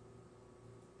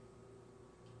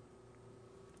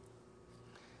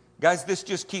 Guys, this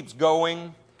just keeps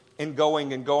going and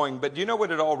going and going. But do you know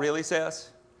what it all really says?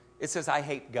 It says, I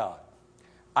hate God.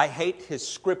 I hate His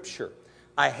Scripture.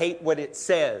 I hate what it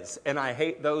says, and I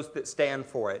hate those that stand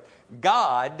for it.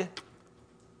 God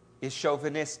is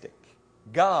chauvinistic.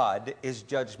 God is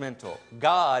judgmental.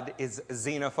 God is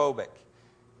xenophobic.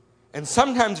 And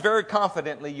sometimes very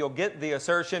confidently you'll get the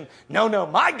assertion, no,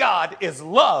 my God is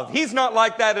love. He's not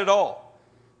like that at all.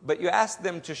 But you ask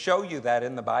them to show you that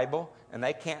in the Bible, and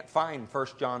they can't find 1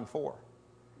 John 4.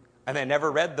 And they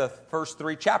never read the first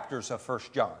 3 chapters of 1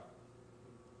 John.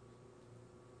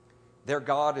 Their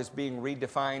God is being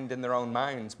redefined in their own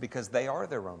minds because they are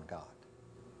their own God.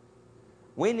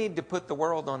 We need to put the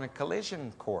world on a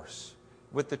collision course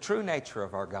with the true nature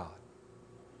of our God.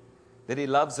 That He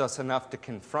loves us enough to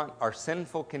confront our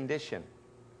sinful condition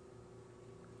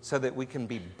so that we can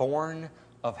be born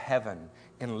of heaven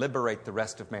and liberate the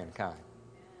rest of mankind.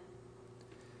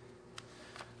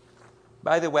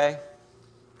 By the way,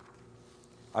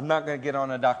 I'm not going to get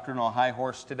on a doctrinal high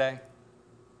horse today.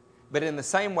 But in the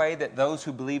same way that those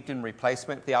who believed in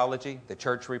replacement theology, the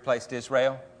church replaced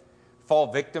Israel, fall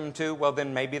victim to, well,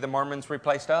 then maybe the Mormons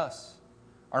replaced us.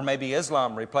 Or maybe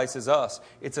Islam replaces us.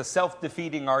 It's a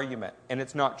self-defeating argument, and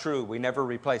it's not true. We never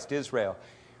replaced Israel.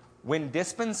 When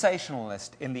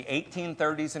dispensationalists in the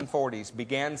 1830s and 40s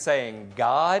began saying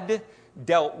God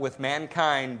dealt with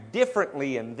mankind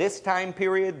differently in this time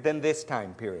period than this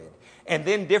time period, and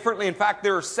then differently, in fact,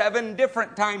 there are 7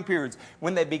 different time periods.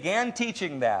 When they began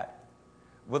teaching that,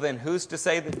 well, then who's to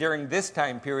say that during this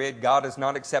time period God is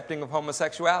not accepting of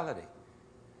homosexuality?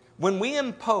 When we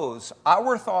impose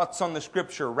our thoughts on the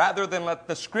Scripture rather than let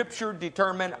the Scripture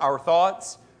determine our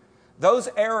thoughts, those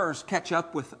errors catch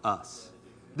up with us.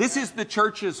 This is the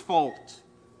church's fault.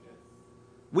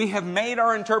 We have made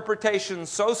our interpretations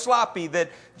so sloppy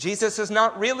that Jesus is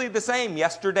not really the same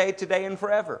yesterday, today, and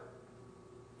forever.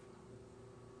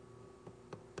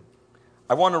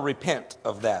 I want to repent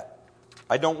of that.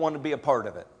 I don't want to be a part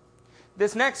of it.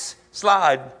 This next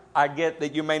slide, I get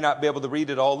that you may not be able to read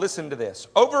it all. Listen to this.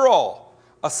 Overall,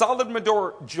 a solid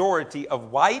majority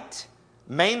of white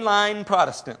mainline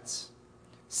Protestants,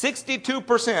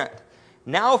 62%,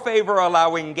 now favor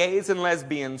allowing gays and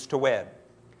lesbians to wed,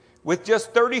 with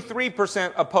just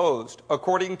 33% opposed,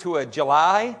 according to a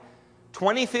July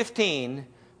 2015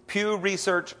 Pew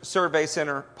Research Survey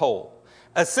Center poll.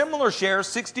 A similar share,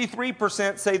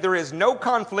 63%, say there is no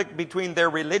conflict between their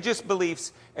religious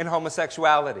beliefs and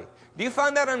homosexuality. Do you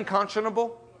find that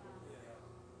unconscionable?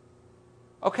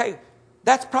 Okay,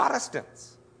 that's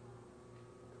Protestants.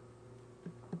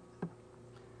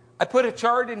 I put a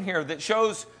chart in here that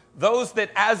shows those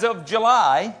that, as of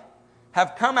July,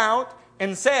 have come out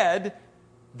and said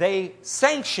they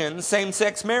sanction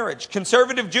same-sex marriage.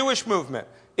 Conservative Jewish movement,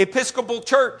 Episcopal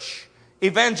Church,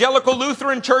 Evangelical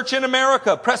Lutheran Church in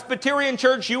America, Presbyterian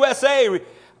Church USA,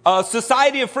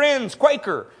 Society of Friends,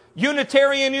 Quaker,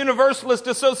 Unitarian Universalist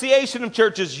Association of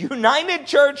Churches, United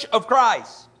Church of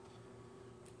Christ.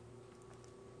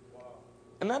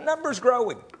 And that number's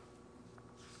growing.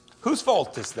 Whose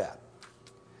fault is that?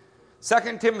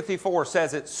 2 Timothy 4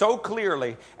 says it so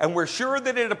clearly, and we're sure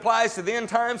that it applies to the end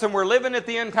times, and we're living at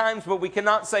the end times, but we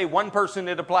cannot say one person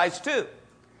it applies to.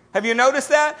 Have you noticed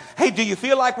that? Hey, do you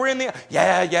feel like we're in the...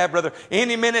 Yeah, brother.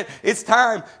 Any minute, it's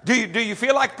time. Do you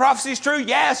feel like prophecy is true?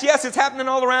 Yes, it's happening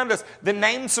all around us. Then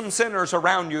name some sinners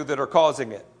around you that are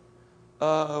causing it.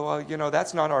 Well,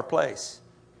 that's not our place.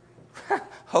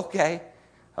 Okay.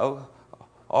 Oh,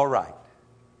 all right.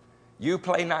 You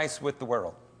play nice with the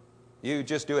world. You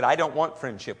just do it. I don't want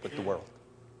friendship with the world.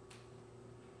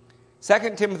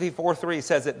 2 Timothy 4:3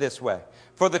 says it this way.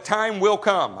 For the time will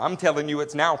come, I'm telling you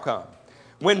it's now come,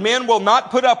 when men will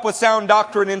not put up with sound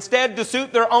doctrine. Instead, to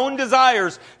suit their own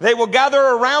desires, they will gather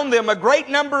around them a great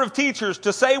number of teachers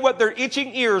to say what their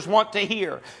itching ears want to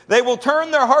hear. They will turn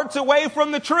their hearts away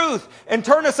from the truth and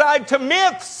turn aside to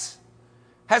myths.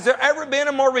 Has there ever been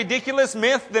a more ridiculous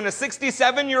myth than a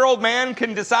 67-year-old man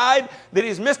can decide that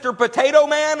he's Mr. Potato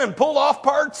Man and pull off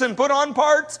parts and put on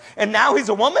parts, and now he's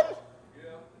a woman?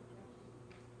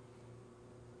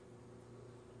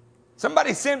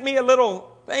 Somebody sent me a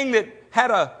little thing that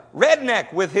had a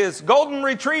redneck with his golden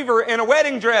retriever in a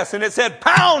wedding dress, and it said,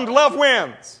 "Pound, love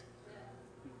wins."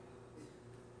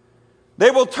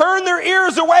 They will turn their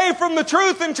ears away from the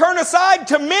truth and turn aside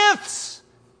to myths.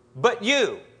 But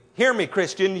you, hear me,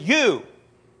 Christian, you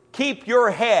keep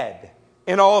your head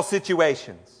in all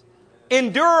situations.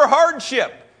 Endure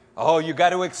hardship. Oh, you got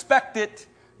to expect it.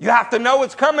 You have to know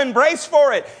it's coming, brace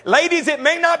for it. Ladies, it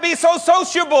may not be so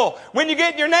sociable when you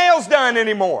get your nails done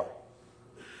anymore.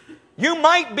 You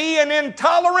might be an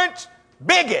intolerant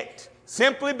bigot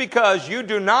simply because you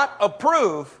do not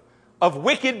approve of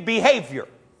wicked behavior.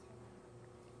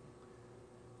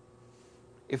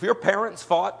 If your parents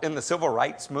fought in the civil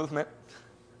rights movement,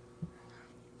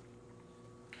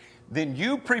 then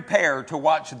you prepare to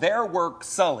watch their work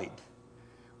sullied.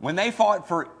 When they fought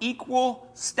for equal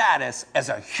status as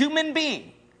a human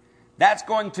being, that's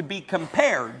going to be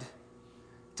compared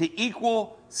to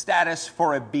equal status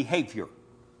for a behavior.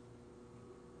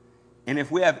 And if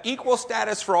we have equal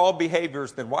status for all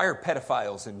behaviors, then why are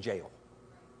pedophiles in jail?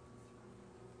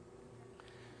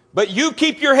 But you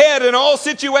keep your head in all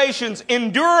situations,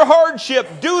 endure hardship,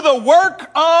 do the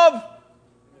work of...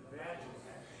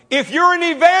 If you're an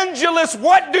evangelist,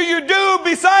 what do you do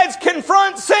besides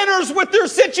confront sinners with their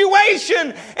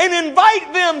situation and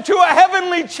invite them to a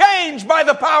heavenly change by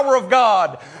the power of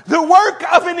God? The work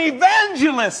of an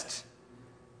evangelist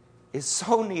is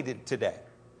so needed today.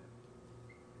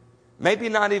 Maybe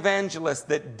not evangelists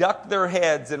that duck their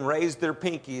heads and raise their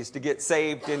pinkies to get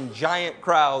saved in giant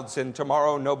crowds and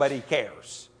tomorrow nobody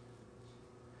cares.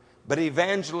 But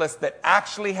evangelists that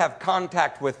actually have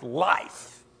contact with life.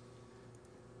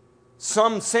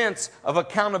 Some sense of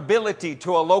accountability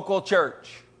to a local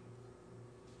church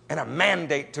and a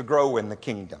mandate to grow in the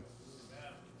kingdom.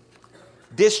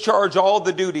 Discharge all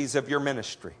the duties of your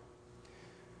ministry.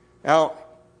 Now,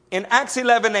 in Acts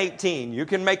 11:18, you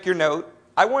can make your note.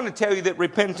 I want to tell you that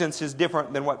repentance is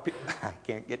different than what people... I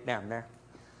can't get down there.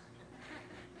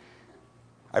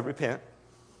 I repent.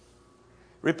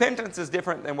 Repentance is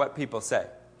different than what people say.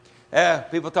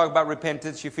 People talk about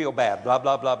repentance, you feel bad, blah,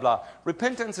 blah, blah, blah.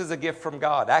 Repentance is a gift from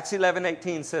God. Acts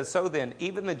 11:18 says, so then,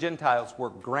 even the Gentiles were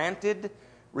granted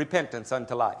repentance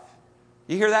unto life.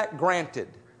 You hear that? Granted.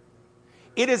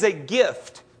 It is a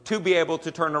gift to be able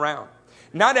to turn around.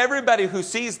 Not everybody who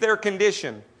sees their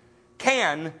condition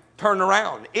can turn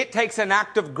around. It takes an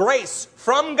act of grace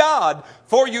from God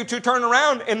for you to turn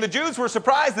around. And the Jews were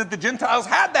surprised that the Gentiles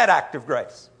had that act of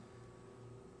grace.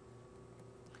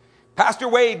 Pastor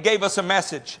Wade gave us a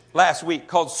message last week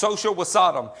called Social with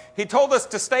Sodom. He told us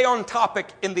to stay on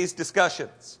topic in these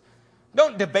discussions.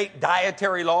 Don't debate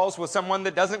dietary laws with someone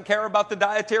that doesn't care about the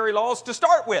dietary laws to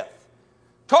start with.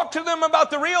 Talk to them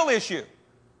about the real issue.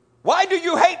 Why do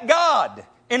you hate God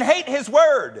and hate His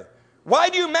Word? Why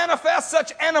do you manifest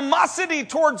such animosity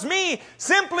towards me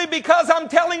simply because I'm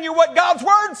telling you what God's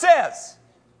Word says?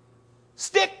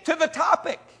 Stick to the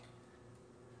topic.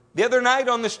 The other night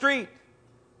on the street,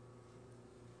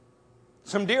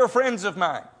 some dear friends of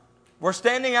mine were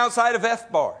standing outside of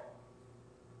F-Bar,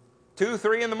 2,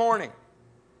 3 in the morning,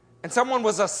 and someone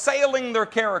was assailing their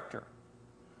character.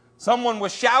 Someone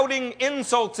was shouting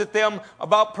insults at them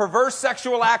about perverse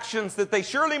sexual actions that they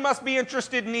surely must be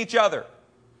interested in each other.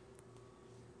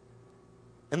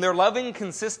 In their loving,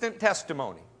 consistent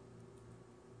testimony,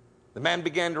 the man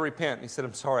began to repent. He said,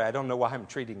 I'm sorry, I don't know why I'm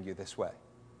treating you this way.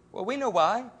 Well, we know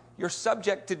why. You're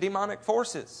subject to demonic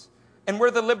forces. And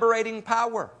we're the liberating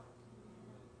power.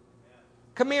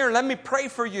 Come here, let me pray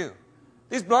for you.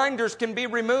 These blinders can be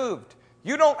removed.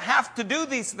 You don't have to do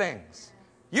these things.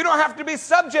 You don't have to be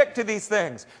subject to these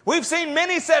things. We've seen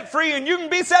many set free, and you can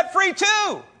be set free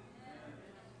too.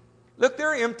 Look,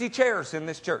 there are empty chairs in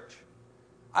this church.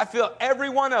 I feel every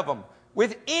one of them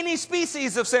with any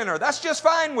species of sinner. That's just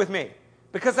fine with me,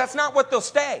 because that's not what they'll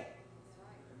stay.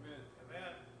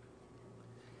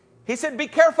 He said, be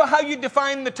careful how you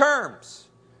define the terms.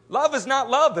 Love is not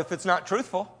love if it's not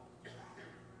truthful.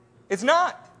 It's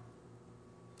not.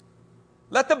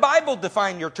 Let the Bible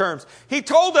define your terms. He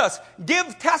told us,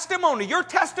 give testimony. Your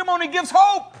testimony gives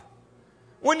hope.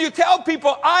 When you tell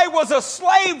people, I was a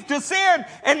slave to sin,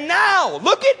 and now,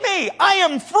 look at me, I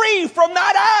am free from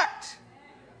that act.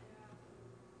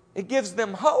 It gives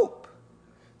them hope.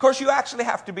 Of course, you actually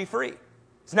have to be free.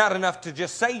 It's not enough to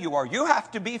just say you are. You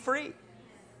have to be free.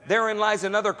 Therein lies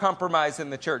another compromise in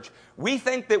the church. We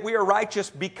think that we are righteous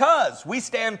because we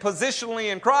stand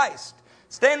positionally in Christ.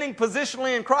 Standing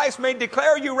positionally in Christ may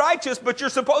declare you righteous, but you're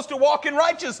supposed to walk in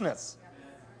righteousness.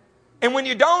 And when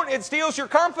you don't, it steals your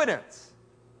confidence.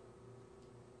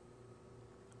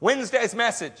 Wednesday's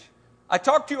message, I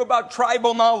talked to you about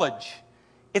tribal knowledge.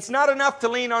 It's not enough to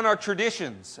lean on our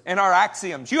traditions and our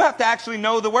axioms. You have to actually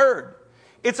know the Word.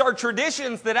 It's our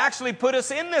traditions that actually put us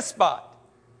in this spot.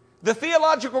 The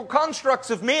theological constructs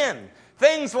of men.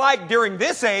 Things like, during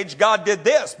this age, God did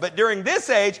this, but during this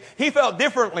age, He felt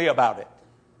differently about it.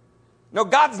 No,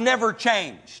 God's never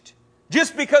changed.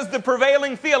 Just because the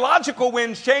prevailing theological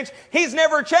winds change, He's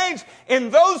never changed.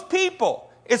 And those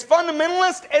people, as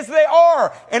fundamentalist as they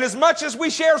are, and as much as we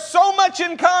share so much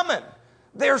in common,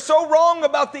 they're so wrong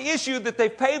about the issue that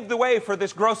they've paved the way for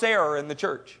this gross error in the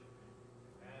church.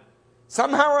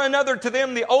 Somehow or another, to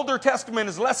them, the Older Testament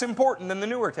is less important than the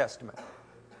Newer Testament.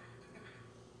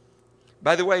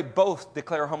 By the way, both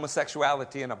declare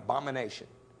homosexuality an abomination.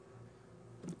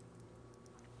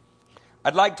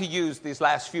 I'd like to use these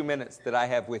last few minutes that I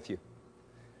have with you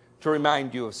to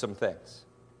remind you of some things.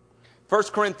 1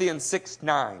 Corinthians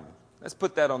 6:9. Let's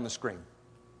put that on the screen.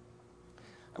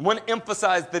 I want to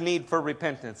emphasize the need for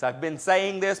repentance. I've been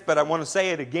saying this, but I want to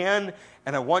say it again,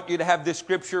 and I want you to have this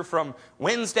scripture from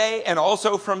Wednesday and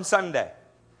also from Sunday.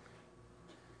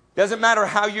 Doesn't matter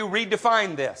how you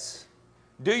redefine this.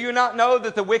 Do you not know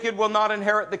that the wicked will not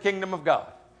inherit the kingdom of God?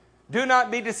 Do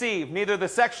not be deceived, neither the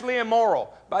sexually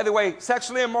immoral. By the way,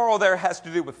 sexually immoral there has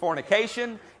to do with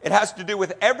fornication. It has to do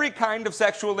with every kind of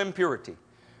sexual impurity.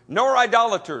 Nor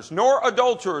idolaters, nor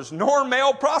adulterers, nor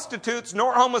male prostitutes,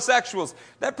 nor homosexuals.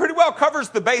 That pretty well covers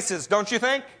the bases, don't you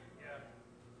think? Yeah.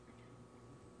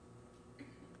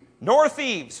 Nor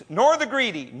thieves, nor the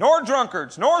greedy, nor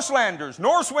drunkards, nor slanderers,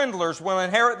 nor swindlers will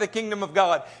inherit the kingdom of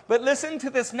God. But listen to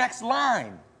this next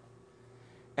line.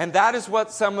 And that is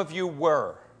what some of you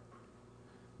were.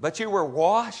 But you were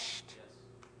washed,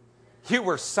 you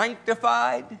were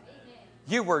sanctified,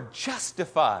 you were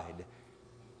justified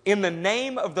in the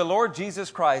name of the Lord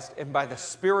Jesus Christ and by the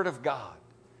Spirit of God.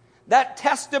 That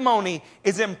testimony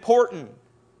is important.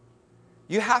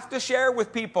 You have to share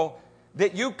with people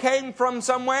that you came from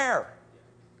somewhere.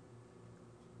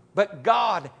 But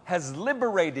God has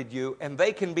liberated you, and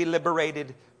they can be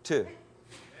liberated too.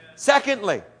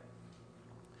 Secondly,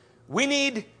 we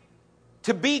need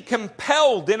to be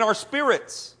compelled in our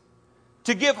spirits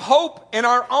to give hope in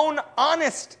our own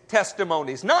honest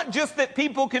testimonies. Not just that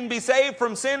people can be saved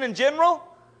from sin in general.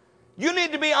 You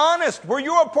need to be honest. Were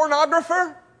you a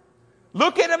pornographer?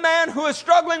 Look at a man who is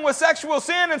struggling with sexual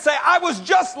sin and say, I was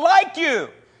just like you.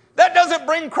 That doesn't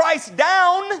bring Christ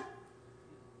down.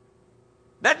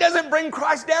 That doesn't bring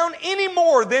Christ down any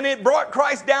more than it brought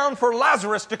Christ down for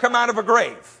Lazarus to come out of a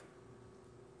grave.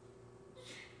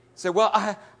 Say, well,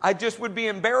 I just would be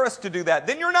embarrassed to do that.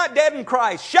 Then you're not dead in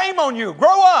Christ. Shame on you.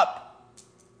 Grow up.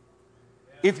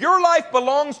 If your life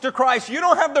belongs to Christ, you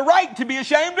don't have the right to be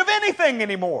ashamed of anything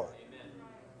anymore.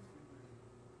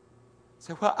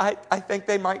 Say, well, I think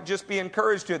they might just be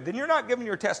encouraged to it. Then you're not giving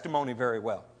your testimony very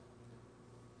well.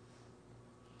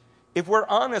 If we're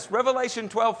honest, Revelation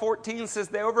 12:14 says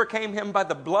they overcame him by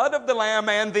the blood of the Lamb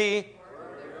and the...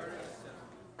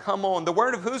 Come on, the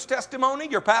word of whose testimony?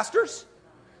 Your pastors?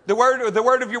 The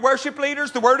word of your worship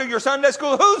leaders? The word of your Sunday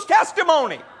school? Whose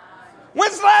testimony?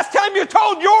 When's the last time you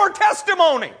told your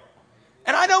testimony?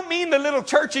 And I don't mean the little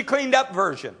churchy cleaned up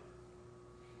version.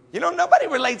 You know, nobody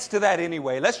relates to that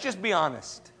anyway. Let's just be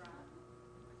honest.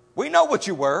 We know what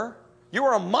you were. You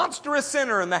were a monstrous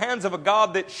sinner in the hands of a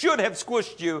God that should have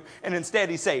squished you, and instead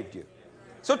He saved you.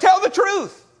 So tell the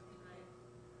truth.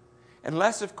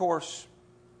 Unless, of course,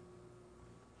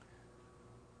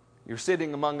 you're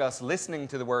sitting among us listening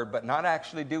to the word but not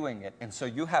actually doing it, and so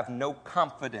you have no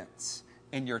confidence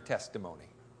in your testimony.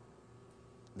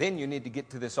 Then you need to get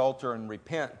to this altar and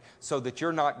repent so that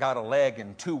you're not got a leg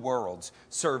in two worlds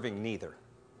serving neither.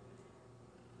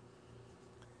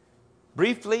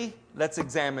 Briefly, let's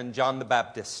examine John the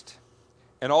Baptist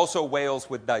and also Wales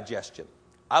with digestion.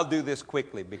 I'll do this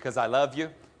quickly because I love you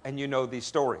and you know these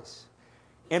stories.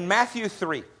 In Matthew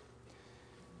 3,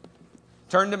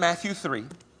 turn to Matthew 3.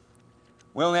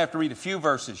 We only have to read a few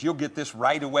verses. You'll get this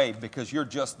right away because you're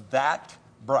just that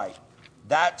bright,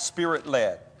 that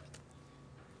Spirit-led.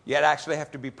 You'd actually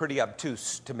have to be pretty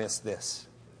obtuse to miss this.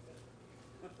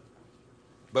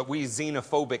 But we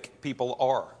xenophobic people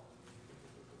are.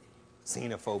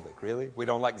 Xenophobic, really? We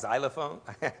don't like xylophone?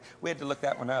 We had to look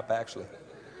that one up, actually.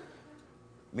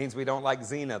 It means we don't like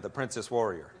Xena, the princess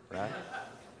warrior, right?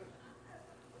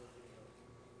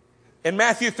 In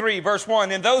Matthew 3, verse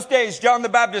 1, in those days John the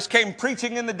Baptist came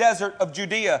preaching in the desert of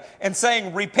Judea and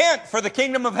saying, repent, for the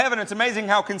kingdom of heaven, it's amazing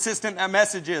how consistent that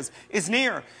message is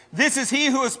near. This is he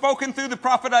who has spoken through the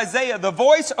prophet Isaiah, the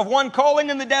voice of one calling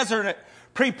in the desert,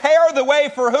 prepare the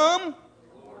way for whom?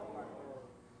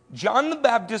 John the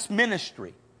Baptist's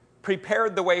ministry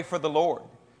prepared the way for the Lord.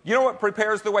 You know what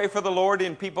prepares the way for the Lord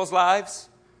in people's lives?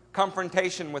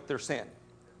 Confrontation with their sin.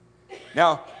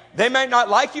 Now, they may not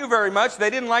like you very much. They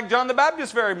didn't like John the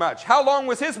Baptist very much. How long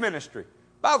was his ministry?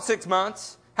 About 6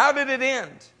 months. How did it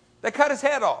end? They cut his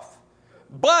head off.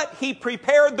 But he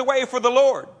prepared the way for the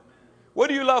Lord. What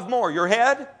do you love more, your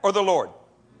head or the Lord?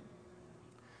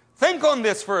 Think on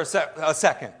this for a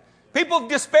second. People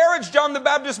disparaged John the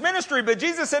Baptist's ministry, but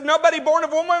Jesus said nobody born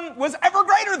of woman was ever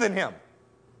greater than him.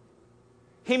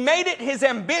 He made it his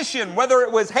ambition, whether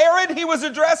it was Herod he was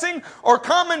addressing, or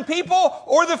common people,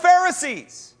 or the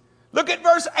Pharisees. Look at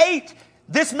verse 8.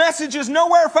 This message is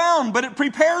nowhere found, but it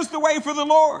prepares the way for the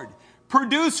Lord.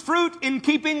 Produce fruit in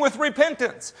keeping with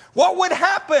repentance. What would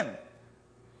happen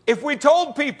if we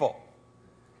told people,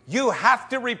 you have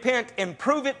to repent and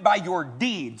prove it by your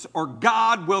deeds, or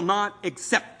God will not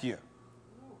accept you?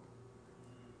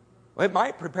 Well, it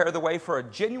might prepare the way for a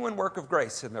genuine work of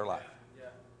grace in their life.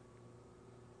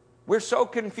 We're so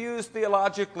confused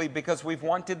theologically because we've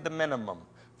wanted the minimum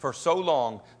for so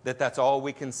long that that's all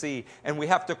we can see. And we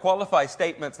have to qualify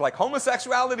statements like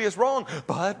homosexuality is wrong,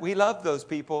 but we love those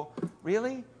people.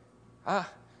 Really?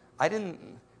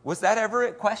 Was that ever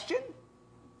a question?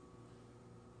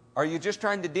 Are you just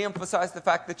trying to de-emphasize the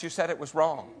fact that you said it was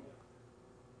wrong?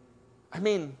 I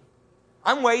mean,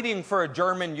 I'm waiting for a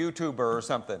German YouTuber or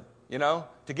something,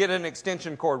 to get an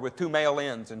extension cord with 2 male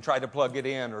ends and try to plug it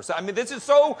in or something. I mean, this is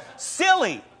so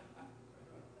silly.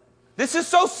 This is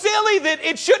so silly that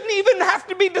it shouldn't even have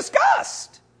to be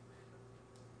discussed.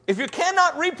 If you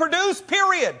cannot reproduce,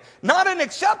 period, not an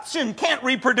exception can't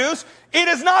reproduce, it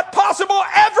is not possible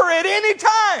ever at any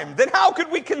time, then how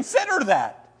could we consider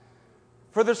that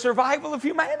for the survival of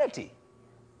humanity?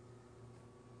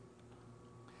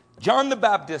 John the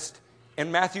Baptist, in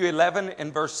Matthew 11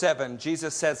 and verse 7,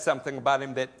 Jesus says something about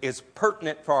him that is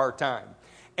pertinent for our time.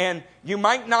 And you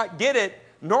might not get it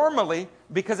normally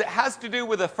because it has to do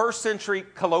with a first century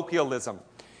colloquialism.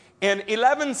 In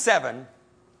 11:7,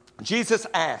 Jesus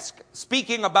asked,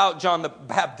 speaking about John the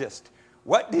Baptist,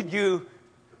 what did you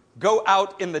go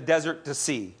out in the desert to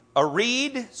see? A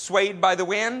reed swayed by the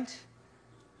wind?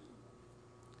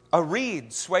 A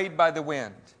reed swayed by the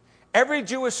wind. Every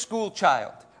Jewish school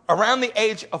child around the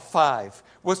age of 5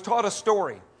 was taught a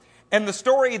story. And the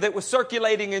story that was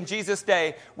circulating in Jesus'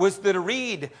 day was that a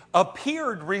reed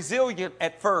appeared resilient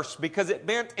at first because it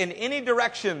bent in any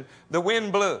direction the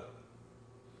wind blew.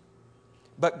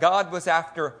 But God was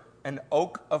after an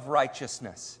oak of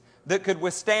righteousness that could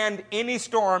withstand any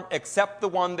storm except the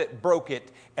one that broke it,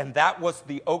 and that was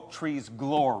the oak tree's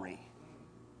glory.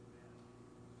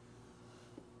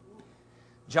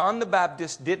 John the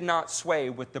Baptist did not sway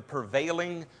with the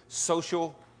prevailing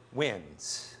social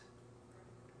winds.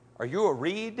 Are you a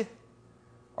reed?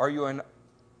 Are you an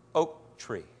oak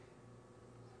tree?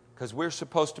 Because we're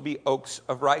supposed to be oaks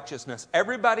of righteousness.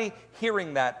 Everybody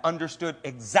hearing that understood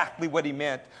exactly what he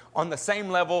meant on the same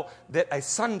level that a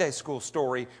Sunday school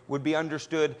story would be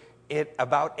understood at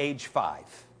about age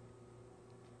 5.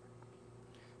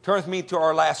 Turn with me to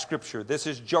our last scripture. This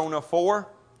is Jonah 4,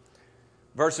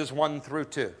 verses 1 through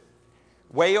 2.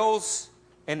 Whales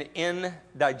and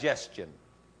indigestion.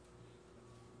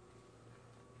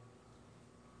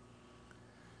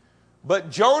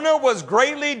 But Jonah was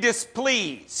greatly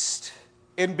displeased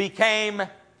and became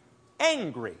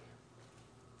angry.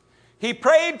 He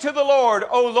prayed to the Lord,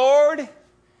 O Lord,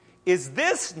 is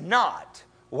this not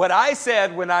what I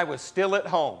said when I was still at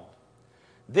home?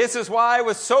 This is why I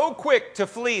was so quick to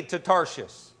flee to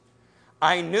Tarshish.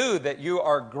 I knew that you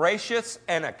are gracious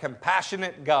and a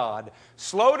compassionate God,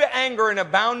 slow to anger and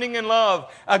abounding in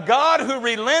love, a God who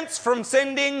relents from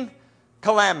sending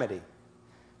calamity.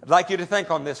 I'd like you to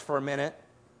think on this for a minute.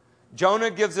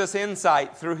 Jonah gives us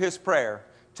insight through his prayer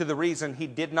to the reason he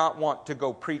did not want to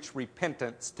go preach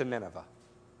repentance to Nineveh.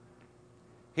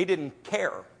 He didn't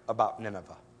care about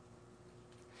Nineveh.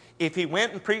 If he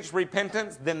went and preached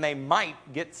repentance, then they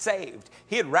might get saved.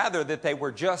 He'd rather that they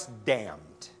were just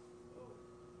damned.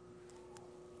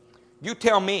 You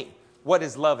tell me what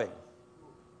is loving.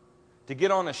 To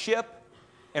get on a ship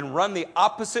and run the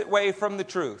opposite way from the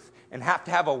truth and have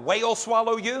to have a whale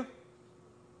swallow you?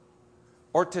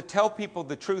 Or to tell people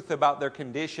the truth about their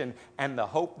condition and the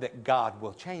hope that God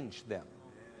will change them?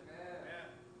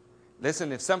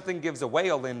 Listen, if something gives a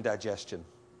whale indigestion,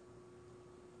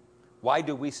 why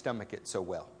do we stomach it so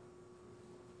well?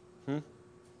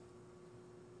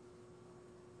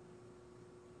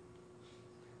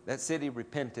 That city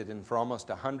repented, and for almost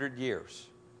 100 years,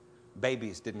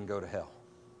 babies didn't go to hell.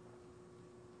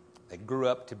 They grew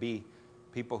up to be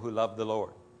people who loved the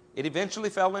Lord. It eventually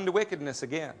fell into wickedness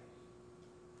again.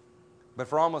 But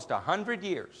for almost 100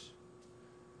 years,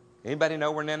 anybody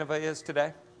know where Nineveh is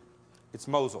today? It's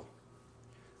Mosul.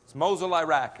 It's Mosul,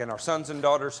 Iraq, and our sons and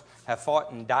daughters have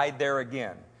fought and died there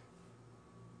again.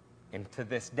 And to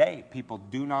this day, people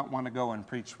do not want to go and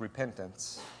preach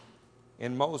repentance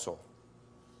in Mosul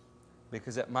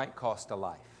because it might cost a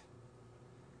life.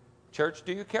 Church,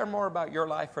 do you care more about your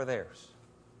life or theirs?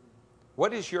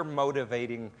 What is your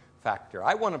motivating factor?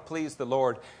 I want to please the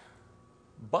Lord,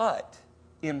 but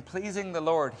in pleasing the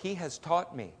Lord, He has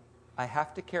taught me I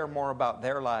have to care more about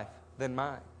their life than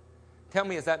mine. Tell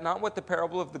me, is that not what the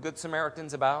parable of the Good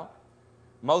Samaritan's about?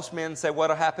 Most men say,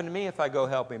 what'll happen to me if I go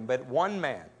help him? But one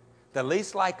man, the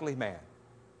least likely man,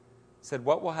 said,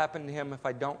 what will happen to him if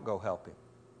I don't go help him?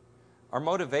 Our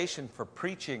motivation for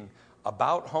preaching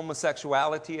about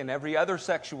homosexuality and every other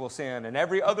sexual sin and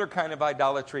every other kind of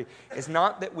idolatry is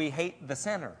not that we hate the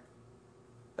sinner.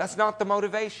 That's not the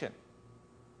motivation.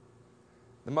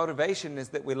 The motivation is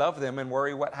that we love them and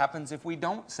worry what happens if we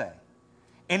don't say.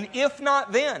 And if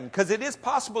not then, because it is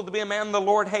possible to be a man the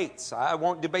Lord hates. I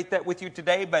won't debate that with you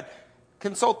today, but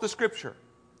consult the Scripture.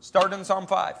 Start in Psalm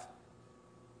 5.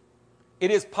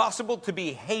 It is possible to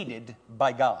be hated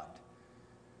by God.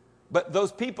 But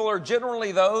those people are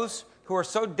generally those who are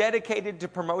so dedicated to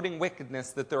promoting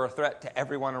wickedness that they're a threat to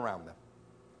everyone around them.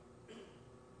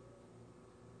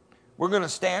 We're going to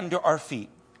stand to our feet.